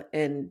vodka,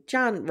 and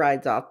John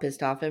rides off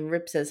pissed off, and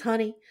Rip says,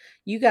 honey,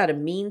 you got a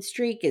mean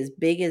streak as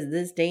big as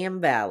this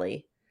damn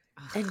valley.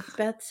 And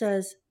Beth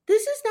says,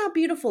 this is not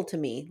beautiful to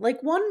me.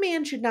 Like, one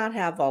man should not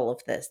have all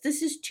of this.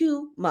 This is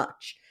too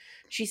much.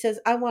 She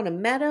says, I want a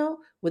meadow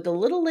with a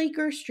little lake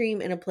or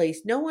stream in a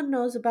place no one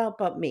knows about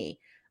but me.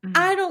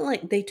 I don't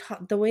like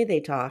the way they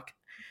talk.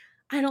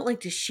 I don't like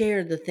to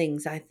share the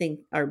things I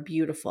think are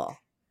beautiful.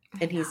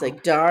 And he's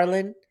like,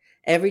 darling,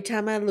 every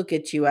time I look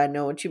at you, I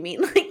know what you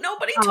mean. Like,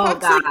 nobody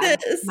talks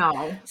like this.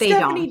 No, they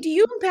Stephanie, don't. do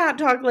you and Pat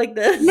talk like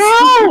this?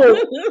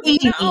 No.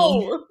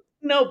 No.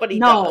 Nobody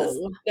does.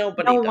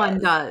 Nobody no does. one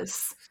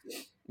does.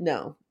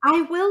 No.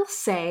 I will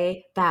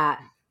say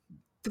that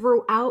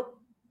throughout,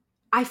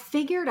 I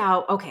figured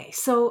out, okay,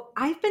 so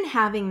I've been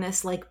having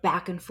this like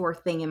back and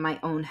forth thing in my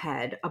own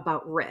head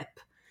about Rip.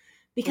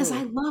 Because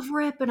I love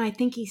Rip and I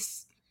think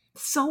he's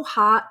so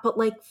hot, but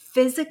like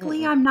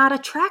physically I'm not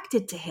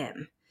attracted to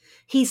him.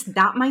 He's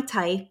not my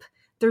type.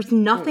 There's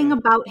nothing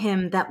about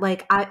him that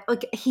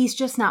he's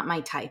just not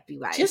my type,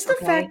 you guys. Just the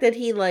fact that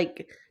he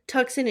like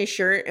tucks in his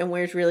shirt and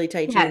wears really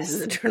tight jeans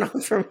is a turn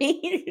on for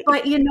me.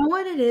 But you know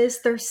what it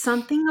is? There's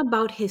something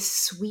about his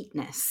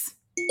sweetness.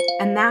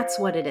 And that's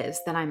what it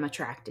is that I'm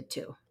attracted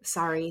to.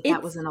 Sorry,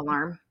 that was an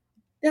alarm.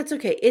 That's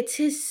okay. It's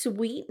his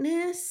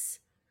sweetness.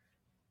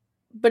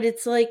 But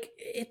it's like,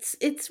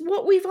 it's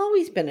what we've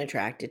always been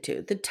attracted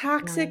to. The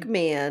toxic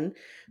man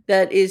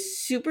that is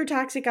super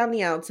toxic on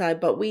the outside,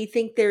 but we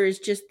think there is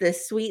just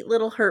this sweet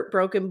little hurt,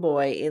 broken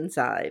boy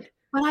inside.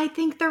 But I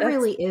think there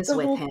really is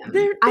with him.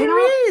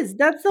 There is.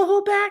 That's the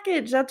whole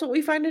package. That's what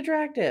we find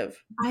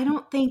attractive. I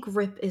don't think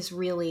Rip is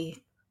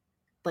really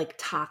like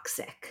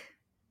toxic.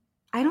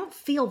 I don't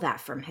feel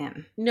that from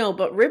him. No,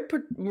 but Rip,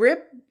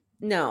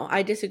 no,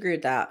 I disagree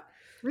with that.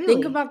 Really?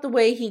 Think about the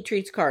way he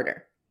treats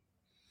Carter.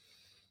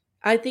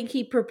 I think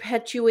he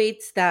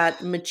perpetuates that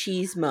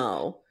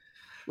machismo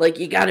like,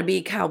 you got to be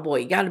a cowboy,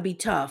 you got to be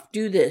tough,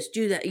 do this,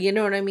 do that. You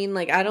know what I mean?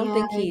 Like, I don't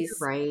think you're he's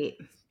right.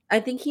 I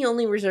think he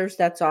only reserves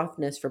that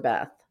softness for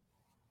Beth,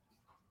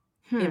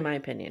 in my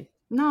opinion.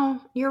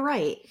 No, you're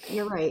right.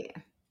 You're right.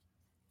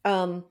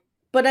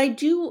 But I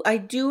do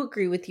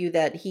agree with you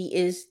that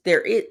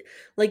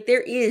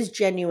there is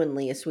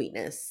genuinely a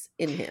sweetness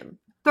in him.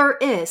 There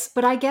is,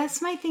 but I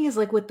guess my thing is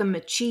like with the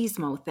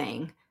machismo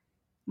thing,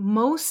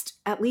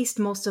 at least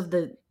most of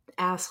the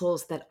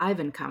assholes that I've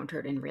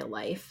encountered in real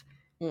life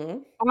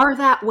are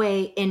that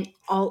way in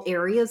all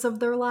areas of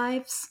their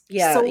lives.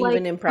 Yeah, so,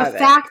 even in private. The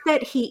fact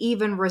that he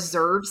even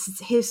reserves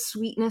his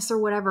sweetness or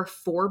whatever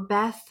for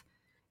Beth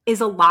is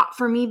a lot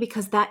for me,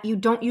 because that you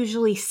don't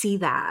usually see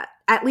that.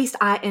 At least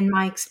in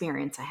my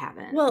experience, I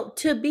haven't. Well,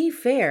 to be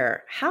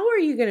fair, how are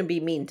you going to be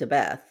mean to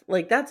Beth?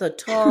 Like, that's a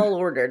tall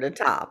order to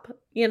top.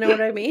 You know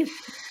what I mean?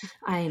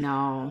 I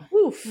know.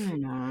 Oof. I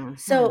know.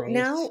 So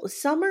now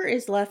Summer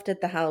is left at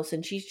the house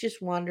and she's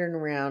just wandering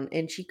around,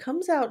 and she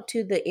comes out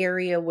to the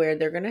area where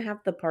they're going to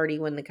have the party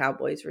when the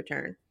Cowboys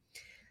return.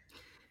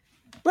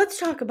 Let's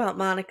talk about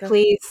Monica.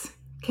 Please.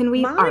 Can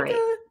we? Monica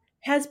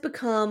has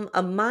become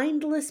a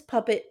mindless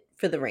puppet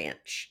for the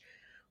ranch,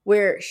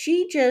 where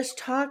she just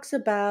talks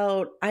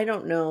about, I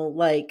don't know,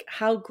 like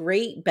how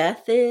great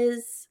Beth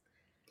is.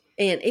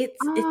 And it's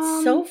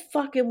so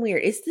fucking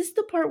weird. Is this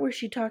the part where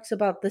she talks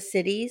about the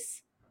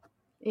cities?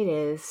 It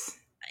is.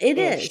 It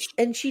is.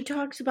 And she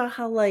talks about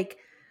how like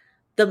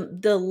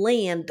the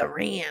land, the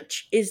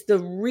ranch is the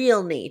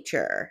real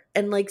nature,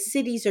 and like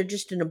cities are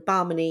just an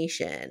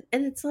abomination.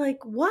 And it's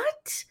like,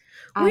 what?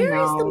 Where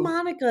is the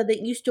Monica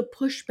that used to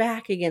push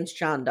back against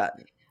John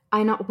Dutton?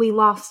 I know, we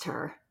lost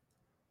her.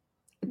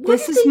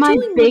 This is my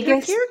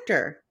biggest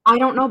character. I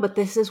don't know, but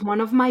this is one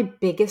of my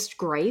biggest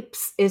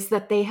gripes, is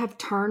that they have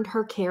turned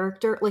her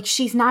character, like,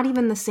 she's not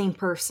even the same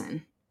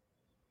person.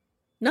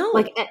 No.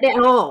 Like,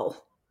 at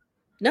all.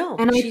 No,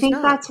 and I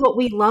think that's what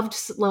we loved.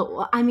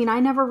 I mean, I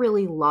never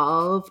really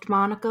loved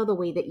Monica the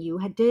way that you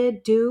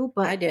did,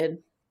 but I did.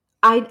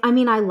 I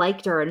mean, I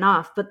liked her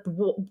enough, but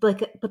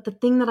the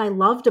thing that I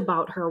loved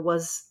about her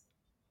was,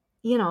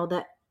 you know,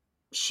 that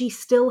she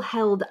still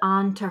held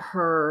on to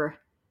her,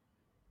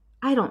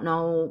 I don't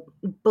know,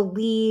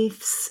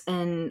 beliefs,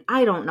 and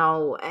I don't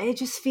know. I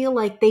just feel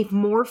like they've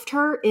morphed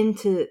her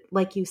into,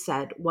 like you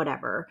said,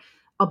 whatever,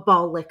 a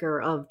ball licker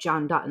of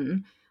John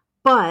Dutton,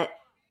 but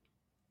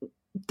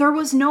there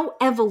was no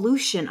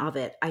evolution of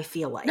it, I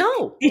feel like.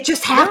 No. It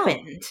just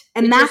happened.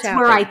 And that's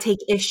where I take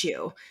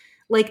issue.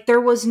 Like, there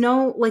was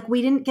no, like,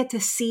 we didn't get to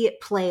see it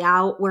play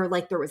out where,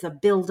 like, there was a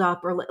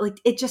build-up, or, like,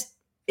 it just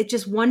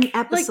one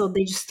episode, like,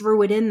 they just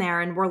threw it in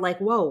there, and we're like,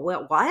 whoa,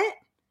 what?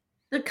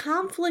 The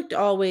conflict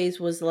always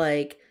was,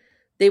 like,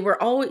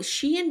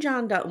 she and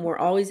John Dutton were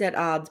always at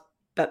odds,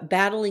 but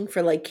battling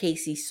for, like,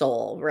 Casey's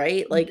soul,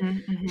 right? Like,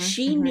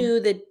 she knew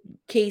that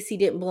Casey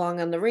didn't belong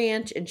on the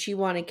ranch, and she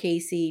wanted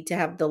Casey to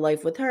have the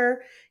life with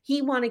her.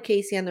 He wanted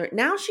Casey on the ranch.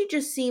 Now she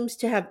just seems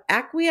to have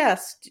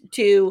acquiesced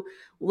to,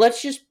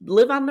 let's just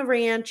live on the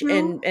ranch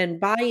and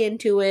buy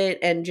into it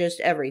and just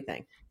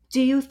everything.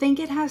 Do you think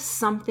it has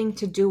something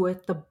to do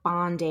with the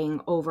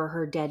bonding over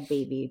her dead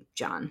baby,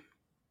 John?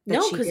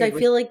 No, because I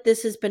feel like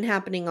this has been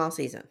happening all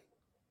season.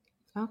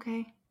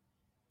 Okay.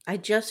 I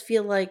just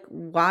feel like,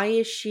 why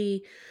is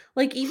she,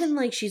 like, even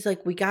like, she's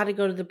like, we got to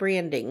go to the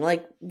branding.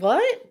 Like,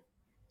 what?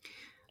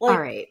 Like,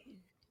 all right.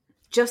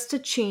 Just to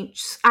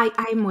change,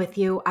 I'm with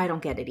you. I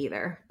don't get it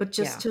either. But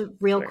just to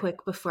real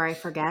quick before I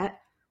forget,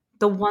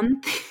 the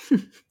one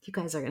thing, you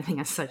guys are going to think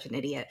I'm such an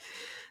idiot.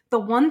 The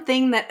one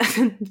thing that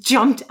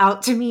jumped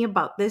out to me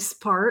about this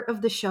part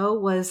of the show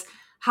was,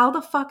 how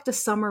the fuck does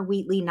Summer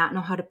Wheatley not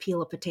know how to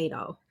peel a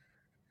potato?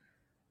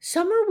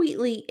 Summer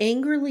Wheatley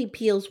angrily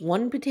peels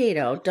one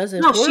potato, does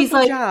a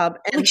horrible job,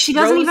 and like, she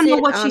doesn't even know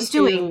what she's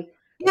doing.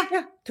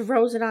 Yeah,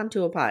 throws it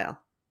onto a pile.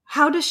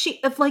 How does she?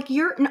 If, like,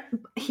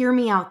 hear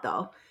me out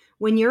though.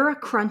 When you're a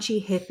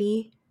crunchy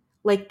hippie,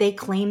 like they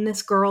claim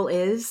this girl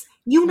is,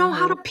 you know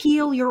how to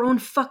peel your own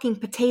fucking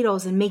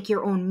potatoes and make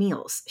your own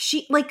meals.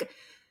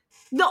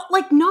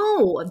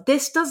 No,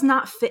 this does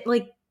not fit.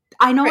 Like,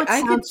 I know it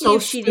sounds I could see so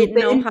if she stupid.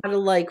 didn't know how to,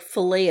 like,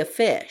 fillet a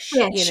fish,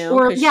 you know,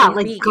 or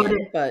vegan,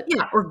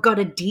 or gut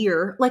a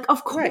deer. Like,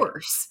 of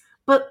course,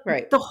 but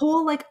the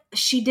whole, like,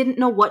 she didn't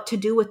know what to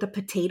do with the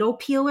potato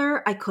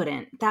peeler. I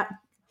couldn't.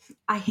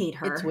 I hate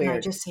her. It's weird. And I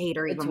just hate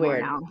her even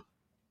more now.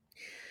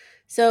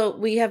 So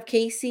we have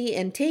Casey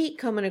and Tate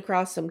coming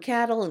across some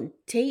cattle, and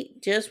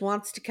Tate just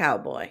wants to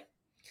cowboy.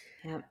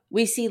 Yep.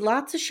 We see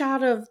lots of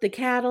shot of the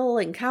cattle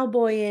and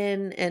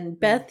cowboying, and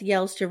Beth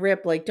yells to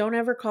Rip, like, don't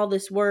ever call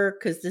this work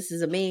because this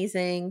is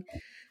amazing.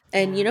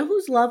 And you know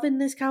who's loving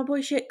this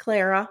cowboy shit?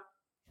 Clara.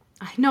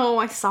 I know,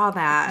 I saw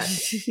that.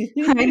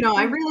 I know,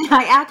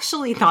 I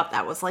actually thought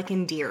that was, like,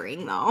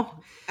 endearing, though.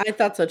 I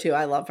thought so, too.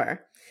 I love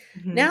her.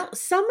 Mm-hmm. Now,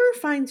 Summer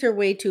finds her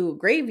way to a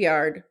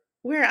graveyard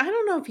where, I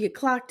don't know if you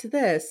clocked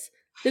this,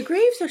 the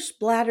graves are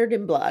splattered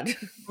in blood.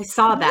 I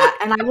saw that,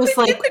 and I was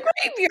like,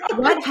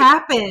 what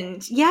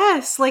happened?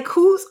 Yes, like,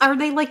 are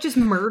they, like, just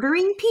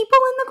murdering people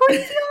in the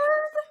graveyard?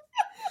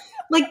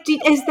 Like,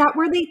 is that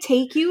where they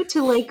take you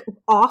to, like,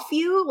 off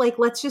you? Like,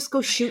 let's just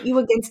go shoot you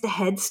against a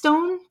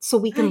headstone so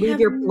we can leave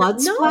your blood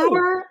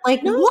splatter?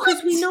 Like, no, what?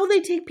 because we know they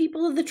take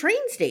people to the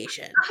train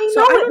station. I So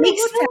know, I it don't know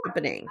makes what's sense.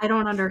 happening. I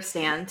don't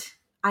understand.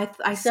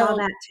 I saw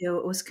that too.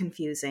 It was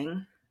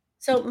confusing.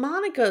 So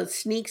Monica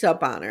sneaks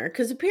up on her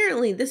because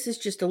apparently this is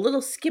just a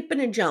little skip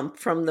and a jump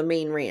from the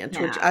main ranch,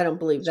 which I don't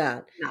believe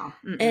that. No.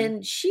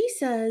 And she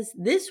says,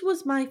 "This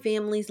was my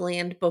family's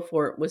land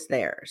before it was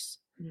theirs."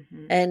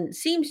 And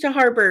seems to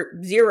harbor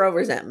zero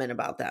resentment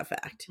about that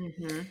fact.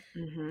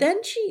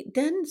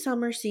 Then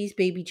Summer sees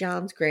baby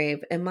John's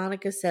grave, and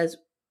Monica says,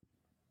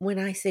 "When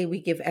I say we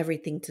give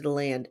everything to the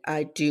land,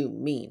 I do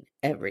mean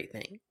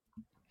everything."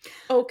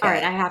 Okay. All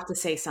right, I have to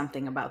say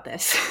something about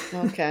this.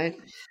 Okay.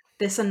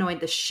 This annoyed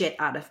the shit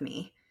out of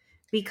me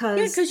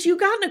because you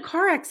got in a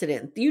car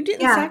accident. You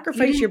didn't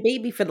sacrifice your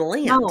baby for the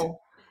land.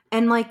 No.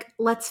 And like,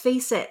 let's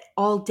face it,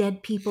 all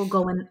dead people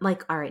go in,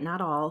 like, all right,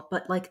 not all,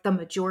 but like the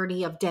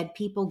majority of dead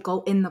people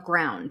go in the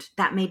ground.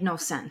 That made no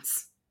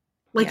sense.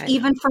 Like,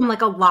 even from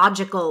like a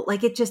logical,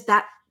 like, it just,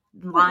 that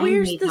line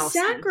where's made the no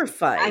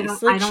sacrifice?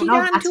 sense. Like, I don't she know.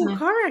 got into a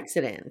car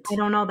accident. I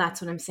don't know.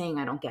 That's what I'm saying.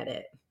 I don't get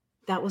it.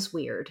 That was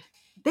weird.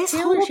 This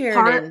Taylor whole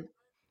Sheridan part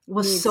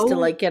was needs so to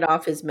like get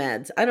off his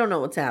meds. I don't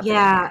know what's happening.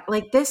 Yeah,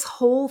 like this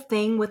whole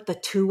thing with the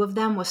two of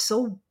them was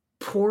so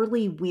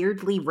poorly,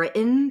 weirdly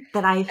written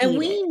that I hate And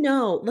we it.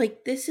 know,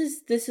 like, this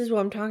is what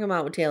I'm talking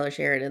about with Taylor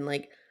Sheridan.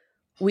 Like,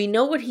 we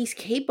know what he's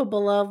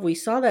capable of. We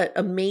saw that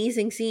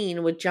amazing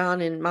scene with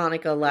John and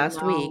Monica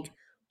last week.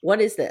 What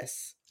is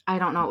this? I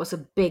don't know. It was a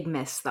big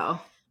miss,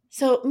 though.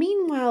 So,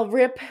 meanwhile,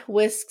 Rip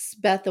whisks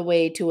Beth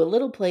away to a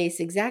little place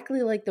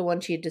exactly like the one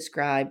she had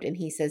described, and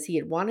he says he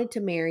had wanted to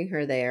marry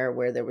her there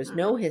where there was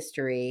no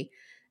history.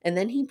 And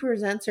then he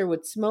presents her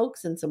with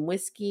smokes and some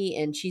whiskey,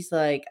 and she's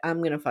like,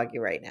 "I'm gonna fuck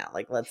you right now.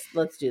 Like,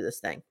 let's do this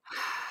thing."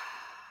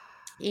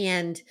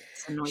 And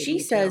she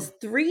says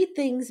 3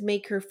 things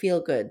make her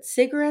feel good: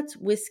 cigarettes,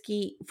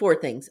 whiskey, 4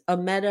 things, a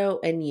meadow,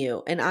 and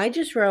you. And I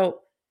just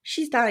wrote,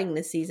 she's dying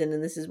this season,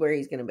 and this is where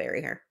he's gonna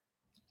bury her.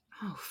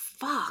 Oh,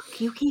 fuck.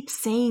 You keep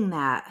saying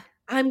that.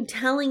 I'm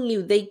telling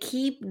you, they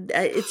keep,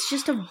 it's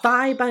just a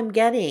vibe I'm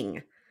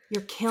getting.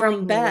 You're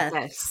killing me Beth.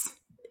 with this.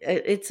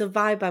 It's a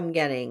vibe I'm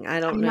getting. I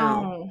don't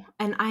know.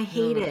 And I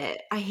hate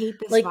it. I hate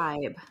this Like,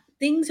 vibe.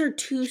 Things are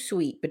too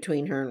sweet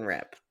between her and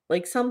Rip.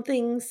 Like, some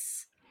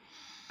things,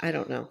 I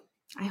don't know.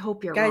 I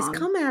hope you're Guys, wrong.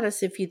 come at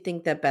us if you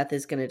think that Beth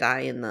is going to die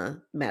in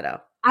the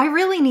meadow. I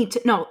really need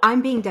to. No,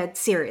 I'm being dead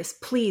serious.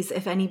 Please,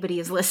 if anybody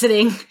is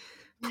listening,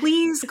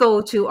 please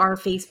go to our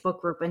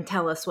Facebook group and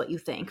tell us what you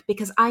think,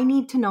 because I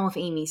need to know if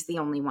Amy's the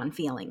only one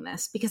feeling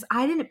this, because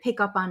I didn't pick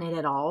up on it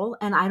at all.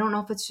 And I don't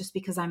know if it's just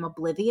because I'm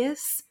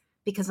oblivious,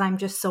 because I'm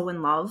just so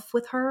in love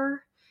with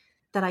her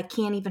that I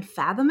can't even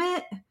fathom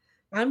it.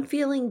 I'm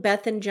feeling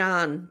Beth and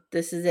John.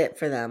 This is it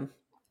for them.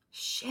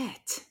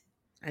 Shit.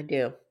 I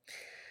do.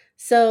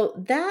 So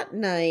that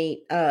night,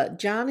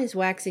 John is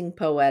waxing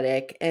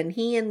poetic, and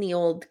he and the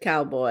old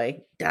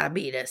cowboy,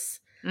 Diabetes,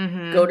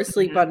 go to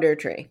sleep under a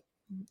tree.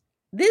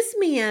 This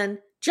man,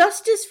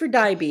 justice for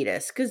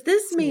Diabetes, because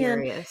this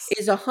man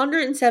is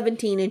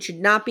 117 and should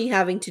not be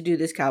having to do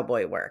this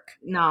cowboy work.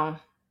 No.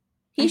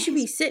 He should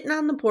be sitting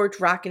on the porch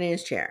rocking in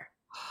his chair.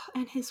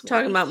 And his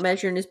Talking wife. about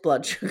measuring his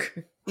blood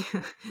sugar.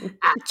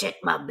 I check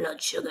my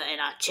blood sugar and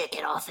I check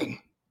it often.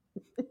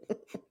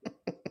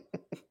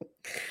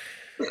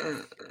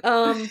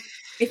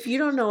 If you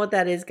don't know what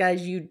that is,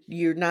 guys,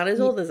 you're not as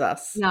old as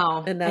us.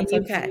 No. And that's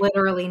you've okay.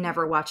 literally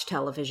never watched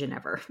television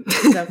ever.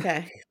 It's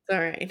okay. It's all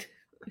right.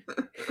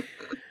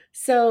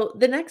 So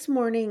the next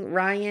morning,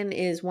 Ryan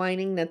is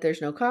whining that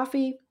there's no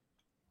coffee.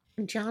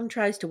 John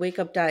tries to wake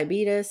up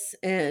Diabetes,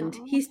 and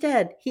he's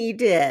dead. He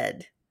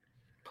did.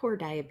 Poor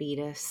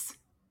Diabetes.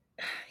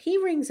 He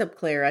rings up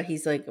Clara.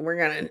 He's like, we're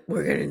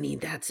gonna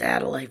need that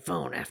satellite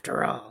phone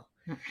after all.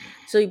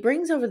 So he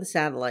brings over the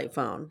satellite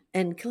phone,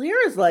 and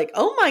Clara's like,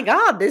 "Oh my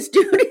God, this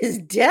dude is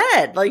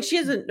dead!" Like, she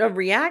has a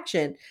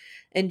reaction,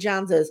 and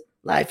John says,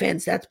 "Life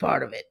ends. That's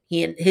part of it.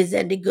 His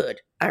ended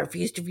good. I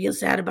refuse to feel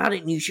sad about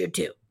it, and you should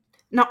too."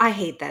 No, I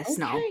hate this. Okay.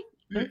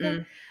 No.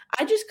 Okay.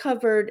 I just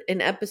covered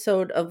an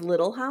episode of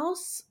Little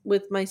House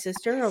with my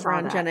sister over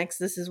on Gen X.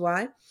 This is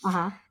why.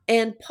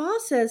 And Paul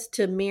says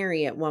to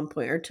Mary at one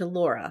point, or to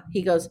Laura,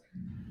 he goes,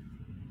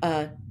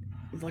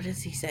 what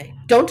does he say?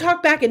 "Don't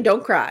talk back and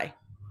don't cry."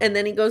 And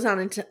then he goes on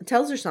and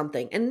tells her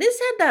something. And this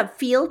had that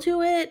feel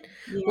to it,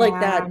 like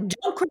that,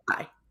 don't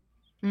cry.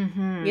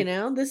 You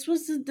know, this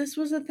was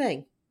a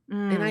thing.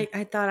 And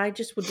I thought I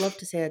just would love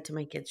to say that to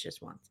my kids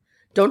just once.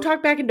 Don't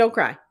talk back and don't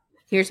cry.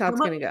 Here's how it's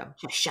going to go.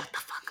 Just shut the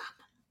fuck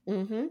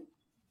up.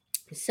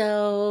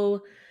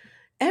 So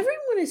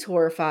everyone is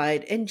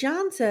horrified. And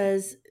John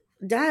says,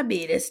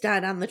 Diabetes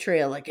died on the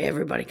trail like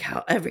every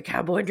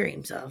cowboy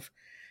dreams of.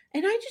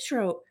 And I just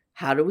wrote,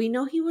 how do we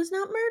know he was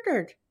not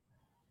murdered?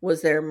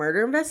 Was there a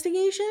murder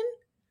investigation?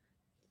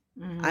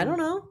 I don't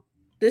know.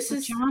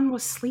 John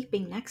was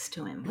sleeping next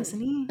to him,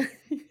 wasn't he?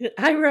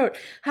 I wrote,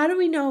 how do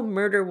we know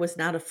murder was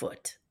not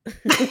afoot?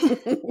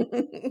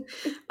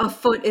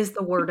 Afoot is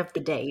the word of the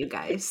day, you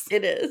guys.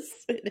 It is.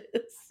 It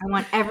is. I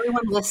want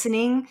everyone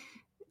listening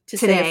To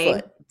say today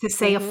afoot. to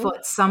say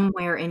afoot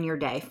somewhere in your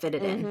day. Fit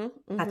it in.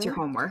 That's your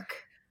homework.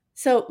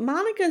 So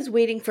Monica's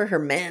waiting for her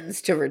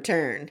mens to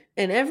return,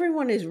 and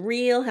everyone is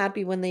real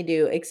happy when they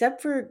do,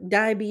 except for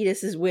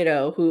Diabetes'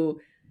 widow,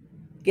 who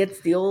gets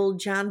the old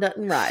John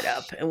Dutton ride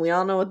up, and we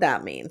all know what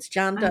that means.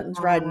 John Dutton's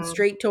riding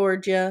straight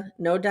towards you.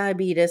 No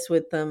Diabetes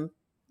with them.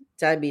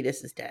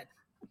 Diabetes is dead.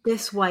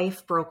 This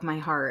wife broke my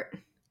heart.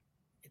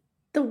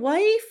 The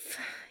wife,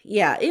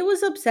 yeah, it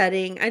was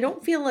upsetting. I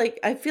feel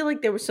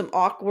like there was some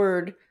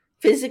awkward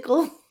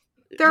physical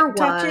There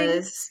touching.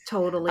 was,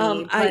 totally.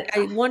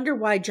 I wonder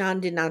why John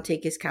did not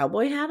take his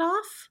cowboy hat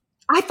off.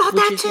 I thought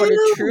which that is too. What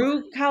a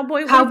true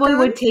cowboy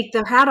would take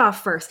their hat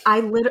off first.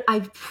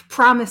 I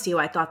promise you,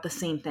 I thought the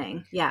same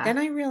thing. Yeah. Then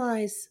I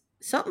realized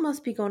something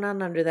must be going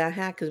on under that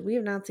hat, because we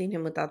have not seen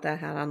him without that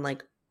hat on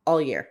like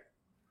all year.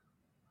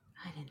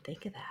 I didn't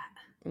think of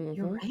that.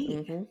 You're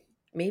right.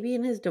 Maybe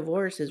in his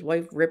divorce, his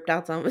wife ripped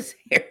out some of his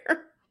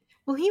hair.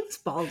 Well, he was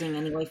balding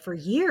anyway for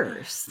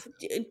years.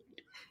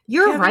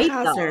 You're right,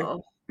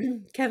 though.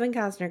 Kevin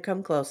Costner,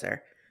 come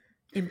closer.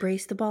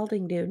 Embrace the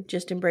balding, dude.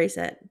 Just embrace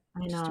it.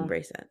 I know. Just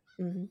embrace it.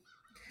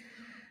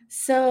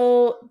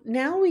 So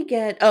now we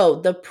get,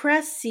 the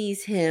press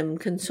sees him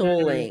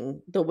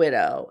consoling the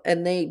widow,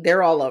 and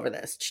they're all over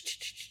this.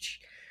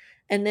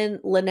 And then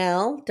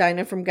Linnell,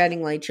 Dinah from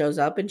Guiding Light, shows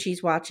up, and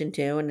she's watching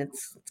too, and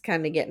it's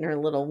kind of getting her a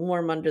little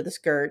warm under the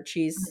skirt.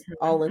 She's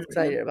all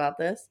excited about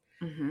this.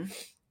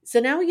 So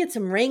now we get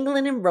some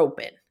wrangling and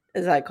roping,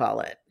 as I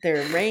call it.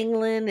 They're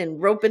wrangling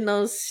and roping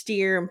those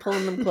steer and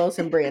pulling them close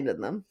and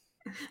branding them.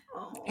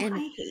 And I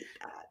hate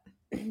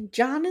that.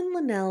 John and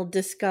Linnell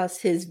discuss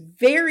his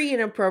very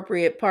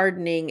inappropriate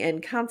pardoning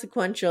and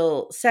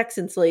consequential sex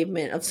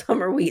enslavement of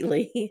Summer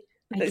Wheatley.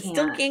 I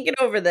still can't get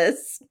over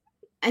this.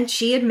 And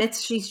she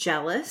admits she's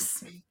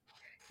jealous.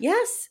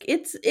 Yes,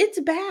 it's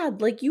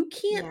bad. Like, you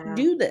can't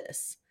do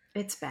this.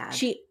 It's bad.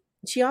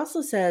 She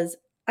also says,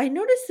 I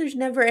notice there's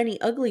never any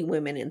ugly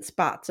women in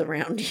spots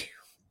around you.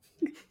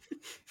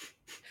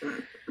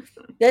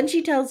 Then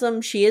she tells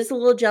him she is a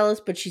little jealous,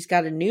 but she's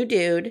got a new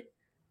dude.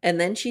 And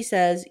then she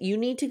says, you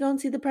need to go and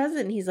see the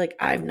president. And he's like,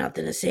 I have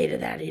nothing to say to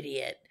that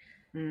idiot.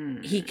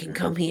 He can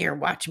come here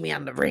and watch me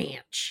on the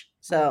ranch.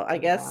 So I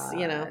guess,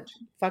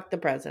 fuck the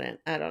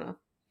president. I don't know.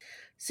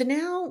 So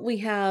now we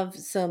have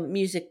some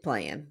music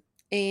playing,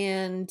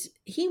 and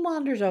he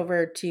wanders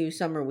over to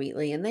Summer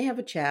Wheatley, and they have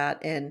a chat,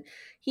 and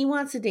he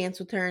wants to dance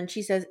with her, and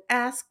she says,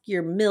 ask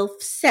your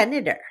MILF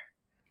senator.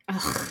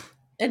 Ugh.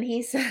 And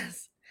he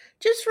says,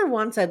 just for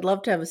once, I'd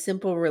love to have a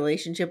simple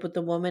relationship with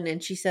a woman.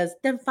 And she says,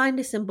 then find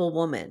a simple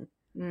woman.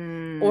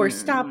 Or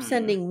stop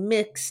sending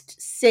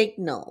mixed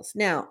signals.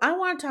 Now, I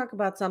want to talk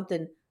about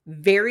something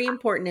very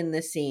important in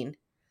this scene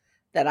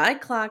that I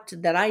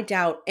clocked that I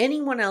doubt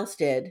anyone else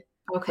did.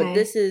 Okay. But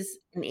this is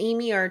an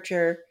Amy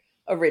Archer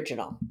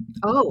original.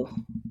 Oh.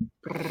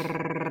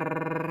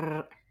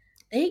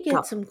 They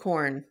get some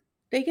corn.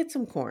 They get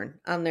some corn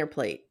on their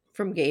plate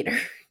from Gator.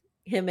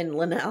 Him and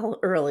Linnell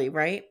early,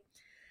 right?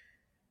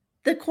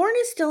 The corn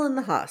is still in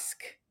the husk.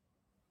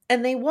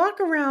 And they walk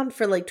around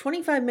for like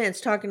 25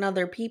 minutes talking to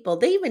other people.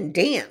 They even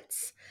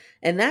dance.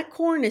 And that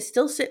corn is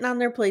still sitting on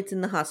their plates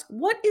in the husk.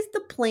 What is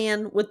the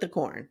plan with the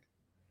corn?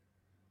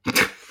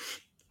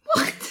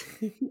 What?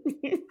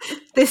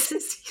 This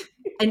is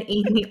an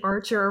Amy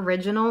Archer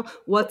original.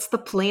 What's the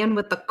plan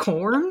with the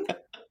corn?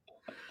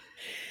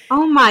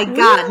 Oh my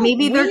God.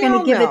 Maybe they're going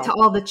to give it to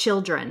all the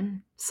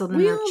children. So then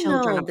their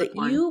children know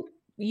that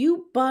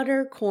you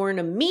butter corn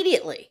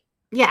immediately.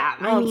 Yeah.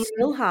 It's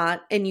still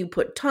hot, and you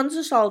put tons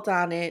of salt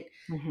on it,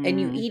 and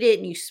you eat it,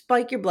 and you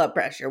spike your blood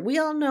pressure. We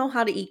all know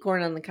how to eat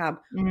corn on the cob.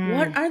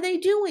 What are they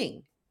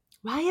doing?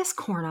 Why is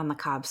corn on the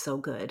cob so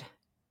good?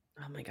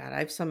 Oh my God, I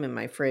have some in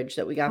my fridge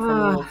that we got from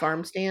a little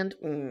farm stand.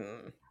 I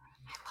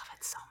love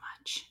it so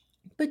much.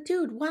 But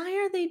dude, why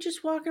are they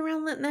just walking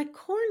around letting that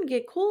corn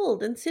get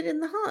cold and sit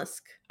in the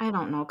husk? I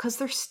don't know, because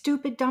they're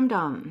stupid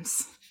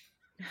dum-dums.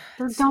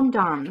 They're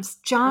dum-dums.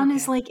 John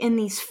is like in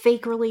these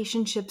fake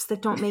relationships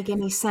that don't make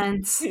any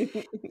sense.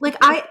 Like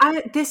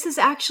I this is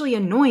actually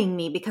annoying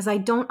me because I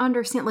don't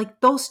understand. Like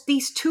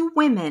these two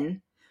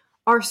women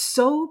are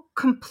so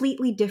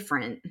completely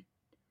different.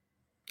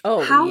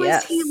 Oh, how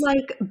is he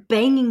like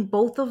banging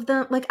both of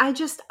them? Like I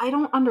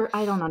don't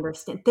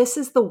understand. This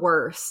is the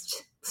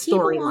worst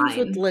storyline. He belongs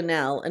with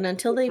Linnell, and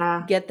until they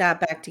get that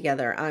back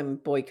together, I'm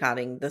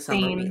boycotting the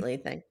Summer Wheatley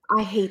thing.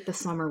 I hate the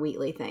Summer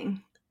Wheatley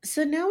thing.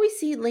 So now we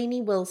see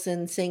Lainey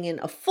Wilson singing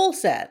a full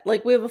set.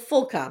 Like, we have a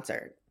full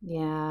concert.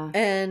 Yeah.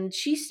 And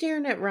she's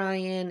staring at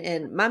Ryan,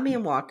 and my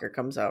man Walker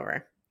comes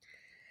over.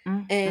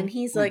 And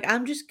he's like,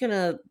 I'm just going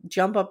to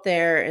jump up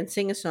there and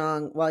sing a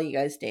song while you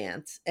guys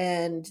dance.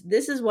 And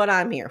this is what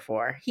I'm here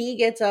for. He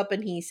gets up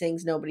and he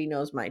sings Nobody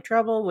Knows My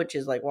Trouble, which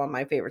is like one of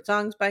my favorite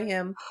songs by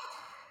him.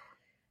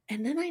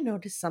 And then I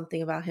noticed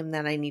something about him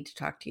that I need to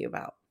talk to you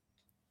about.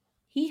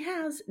 He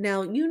has,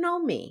 now you know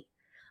me.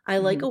 I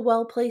like a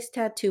well-placed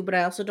tattoo, but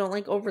I also don't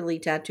like overly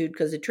tattooed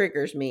because it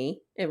triggers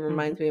me. It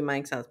reminds me of my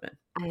ex-husband.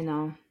 I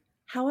know.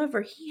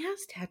 However, he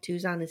has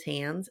tattoos on his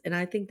hands, and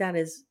I think that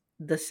is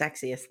the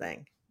sexiest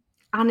thing.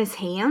 On his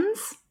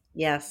hands?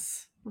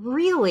 Yes.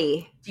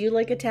 Really? Do you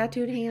like a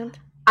tattooed hand?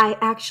 I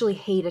actually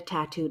hate a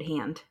tattooed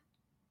hand.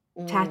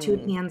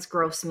 Tattooed hands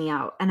gross me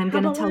out. And I'm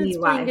going to tell you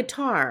why. Playing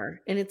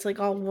guitar and it's like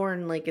all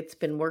worn like it's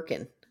been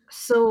working.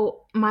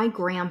 So my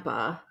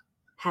grandpa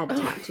had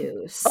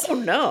tattoos. Oh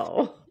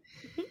no.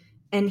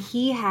 And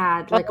he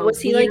had like was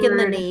he like in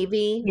the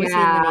Navy? Was he in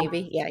the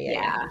Navy?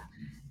 Yeah.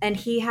 And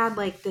he had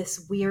like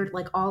this weird,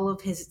 like all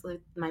of his,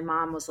 like, my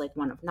mom was like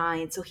one of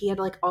 9. So he had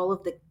like all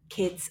of the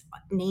kids'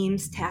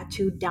 names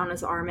tattooed down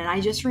his arm. And I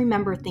just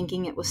remember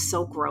thinking it was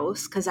so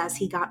gross because as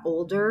he got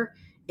older,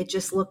 it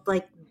just looked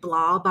like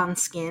blob on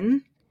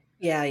skin.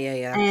 Yeah.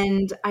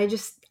 And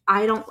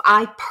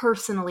I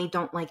personally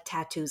don't like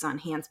tattoos on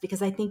hands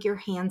because I think your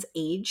hands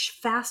age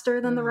faster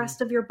than the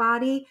rest of your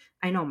body.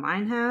 I know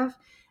mine have.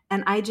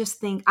 And I just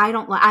think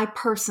I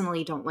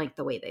personally don't like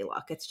the way they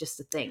look. It's just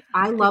a thing.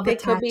 I love a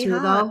tattoo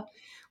though.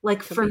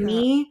 Like for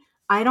me,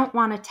 I don't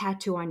want a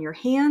tattoo on your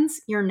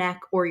hands, your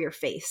neck, or your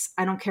face.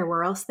 I don't care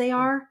where else they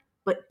are,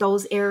 but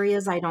those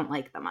areas I don't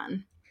like them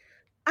on.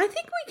 I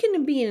think we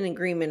can be in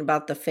agreement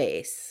about the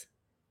face.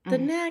 The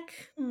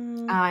neck.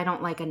 I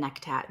don't like a neck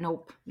tat.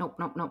 Nope.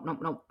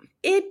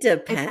 It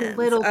depends. It's a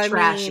little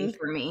trashy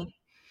for me.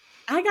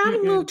 I got a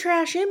little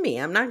trash in me.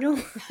 I'm not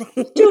going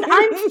to. Dude,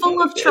 I'm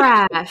full of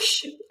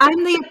trash.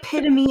 I'm the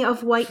epitome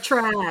of white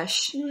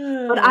trash.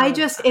 But I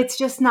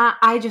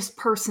just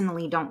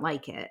personally don't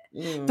like it.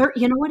 There,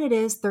 you know what it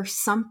is? There's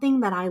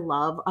something that I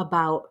love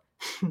about,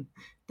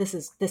 this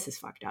is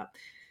fucked up.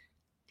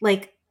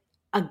 Like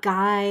a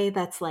guy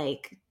that's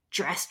like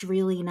dressed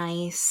really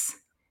nice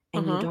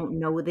and you don't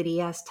know that he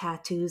has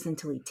tattoos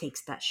until he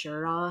takes that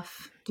shirt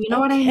off. Do you know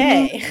what I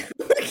mean?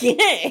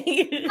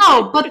 Okay.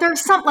 No, but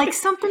there's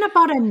something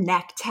about a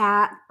neck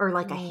tat or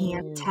like a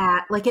hand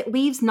tat. Like it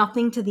leaves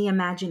nothing to the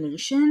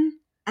imagination.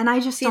 And I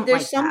just don't like that.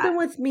 There's something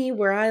with me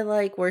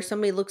where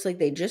somebody looks like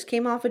they just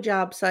came off a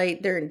job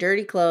site. They're in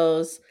dirty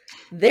clothes.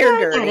 They're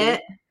dirty. I get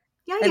it.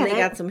 Yeah, and they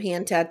got some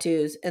hand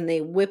tattoos and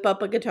they whip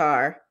up a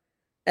guitar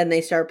and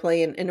they start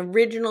playing an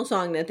original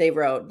song that they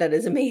wrote that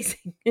is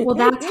amazing. Well,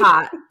 that's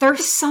hot.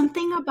 There's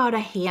something about a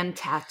hand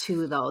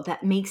tattoo, though,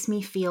 that makes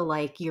me feel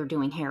like you're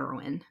doing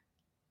heroin.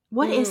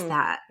 What is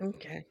that?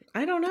 Okay.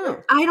 I don't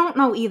know. I don't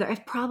know either.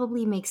 It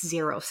probably makes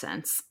 0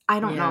 sense. I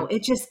don't know.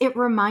 It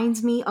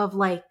reminds me of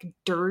like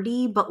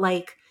dirty, but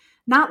like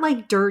not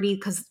like dirty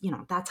because,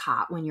 that's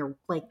hot when you're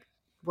like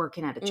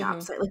working at a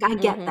job site. Like I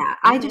get that.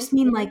 I just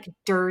mean like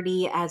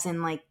dirty as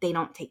in like they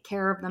don't take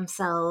care of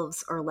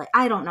themselves or like,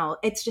 I don't know.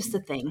 It's just a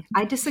thing.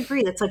 I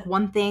disagree. It's like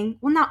one thing.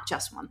 Well, not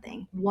just one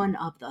thing. One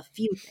of the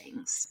few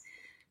things.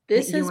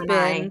 This has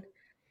been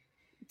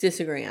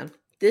disagree on.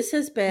 This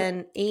has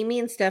been Amy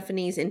and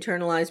Stephanie's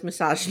internalized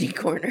misogyny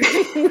corner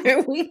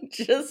where we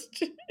just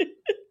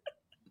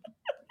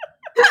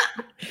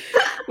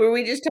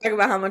talk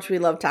about how much we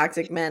love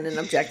toxic men and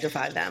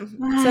objectify them.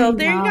 So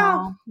there you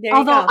go.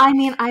 Although, I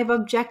mean, I've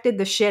objected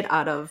the shit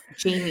out of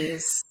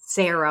Jamie's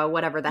Sarah,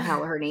 whatever the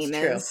hell her name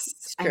is.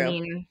 It's true. I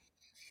mean,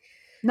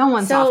 no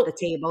one's off the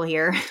table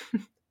here.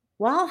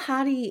 While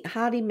Hottie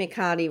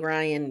McHottie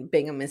Ryan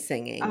Bingham is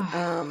singing,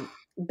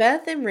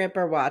 Beth and Rip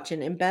are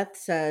watching, and Beth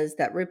says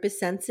that Rip is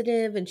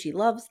sensitive and she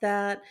loves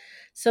that.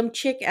 Some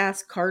chick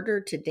asks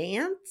Carter to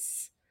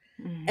dance.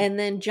 And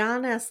then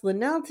John asks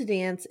Linnell to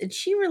dance, and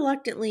she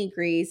reluctantly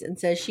agrees and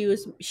says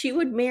she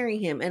would marry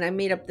him. And I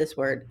made up this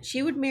word.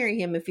 She would marry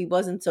him if he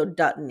wasn't so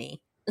Dutton-y.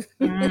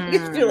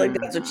 I feel like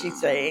that's what she's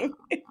saying.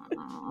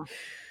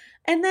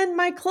 And then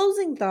my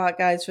closing thought,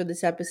 guys, for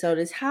this episode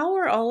is how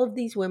are all of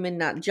these women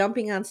not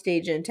jumping on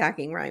stage and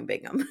attacking Ryan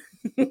Bingham?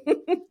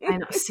 I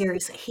know,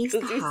 seriously. He's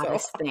the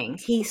hottest thing.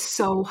 He's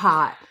so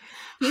hot.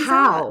 He's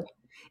how? hot.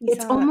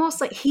 It's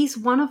almost like he's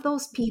one of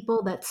those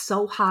people that's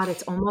so hot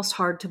it's almost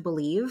hard to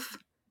believe.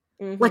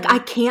 Like I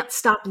can't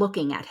stop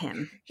looking at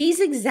him. He's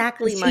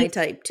exactly my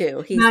type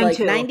too. He's like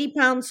 90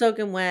 pounds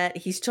soaking wet.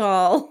 He's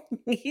tall.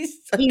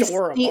 He's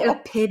adorable. The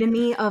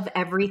epitome of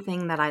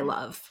everything that I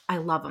love. I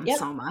love him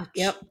so much.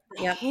 Yep.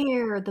 The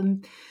hair,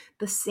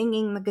 the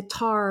singing, the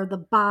guitar, the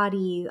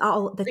body,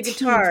 all the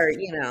guitar.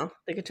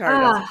 The guitar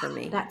does it for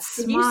me. That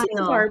smile. Did you see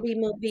the Barbie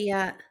movie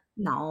yet?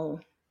 No.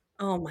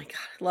 Oh my God,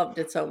 I loved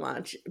it so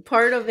much.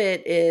 Part of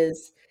it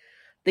is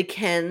the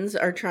Kens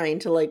are trying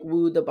to like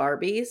woo the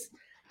Barbies,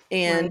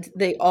 and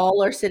they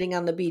all are sitting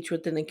on the beach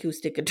with an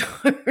acoustic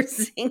guitar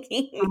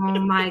singing. Oh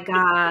my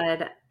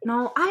God.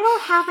 No, I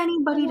don't have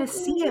anybody to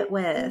see it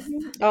with.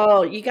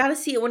 Oh, you got to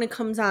see it when it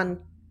comes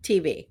on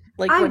TV.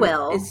 Like I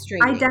will. It's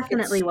streaming. I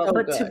definitely will. So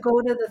but good. to go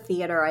to the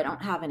theater, I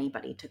don't have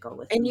anybody to go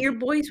with. And your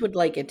boys would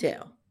like it too.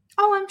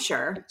 Oh, I'm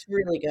sure. It's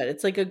really good.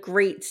 It's like a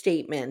great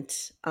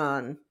statement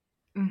on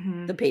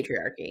the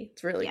patriarchy.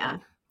 It's really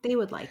good. They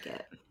would like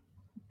it.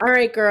 All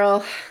right,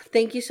 girl.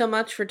 Thank you so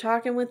much for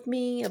talking with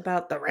me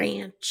about the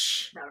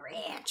ranch. The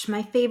ranch,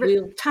 my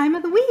favorite time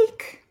of the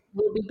week.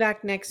 We'll be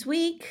back next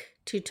week.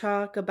 to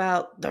talk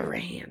about the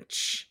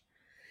ranch.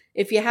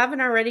 If you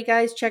haven't already,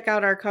 guys, check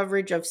out our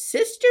coverage of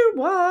Sister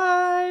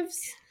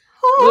Wives,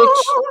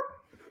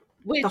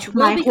 which will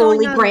my be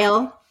holy going on,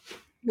 grail,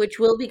 which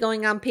will be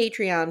going on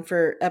Patreon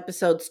for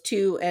episodes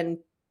 2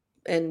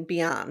 and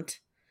beyond.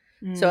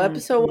 So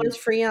episode 1 is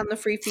free on the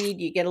free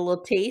feed. You get a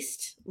little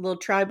taste, a little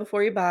try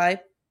before you buy,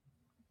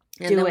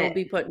 and then we'll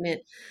be putting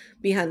it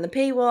behind the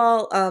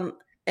paywall.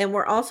 And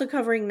we're also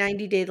covering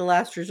 90 Day The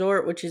Last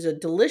Resort, which is a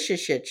delicious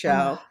shit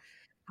show.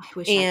 I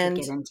wish I could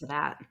get into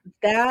that.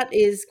 That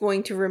is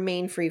going to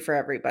remain free for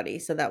everybody,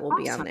 so that will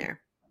be on there.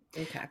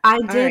 Okay. I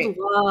did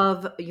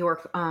love your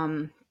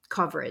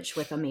coverage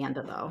with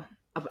Amanda though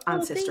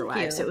on Sister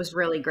Wives. It was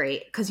really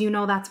great because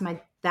that's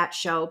that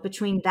show.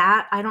 Between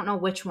that, I don't know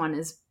which one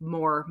is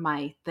more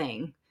my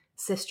thing,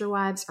 Sister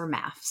Wives or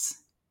MAFS.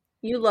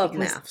 You love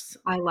MAFS.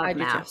 I love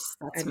MAFS.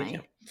 That's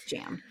my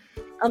jam.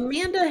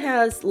 Amanda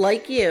has,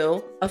 like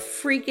you, a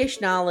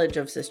freakish knowledge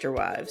of Sister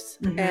Wives.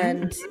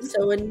 And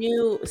so a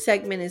new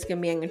segment is going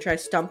to be, I'm going to try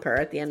to stump her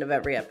at the end of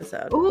every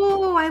episode.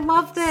 Oh, I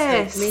love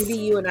this. So maybe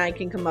you and I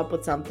can come up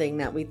with something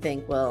that we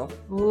think will.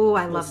 Oh,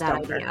 I love that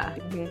idea.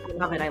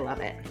 I love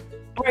it.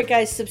 All right,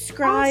 guys,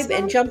 subscribe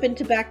and jump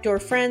into Backdoor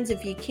Friends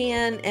if you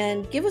can,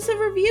 and give us a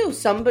review.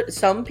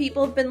 Some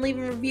people have been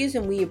leaving reviews,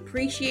 and we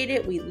appreciate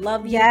it. We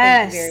love you.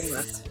 Yes. Thank you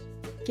very much.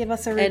 Give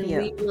us a review.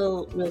 And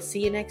we'll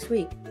see you next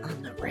week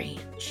on the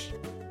ranch.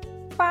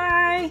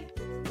 Bye.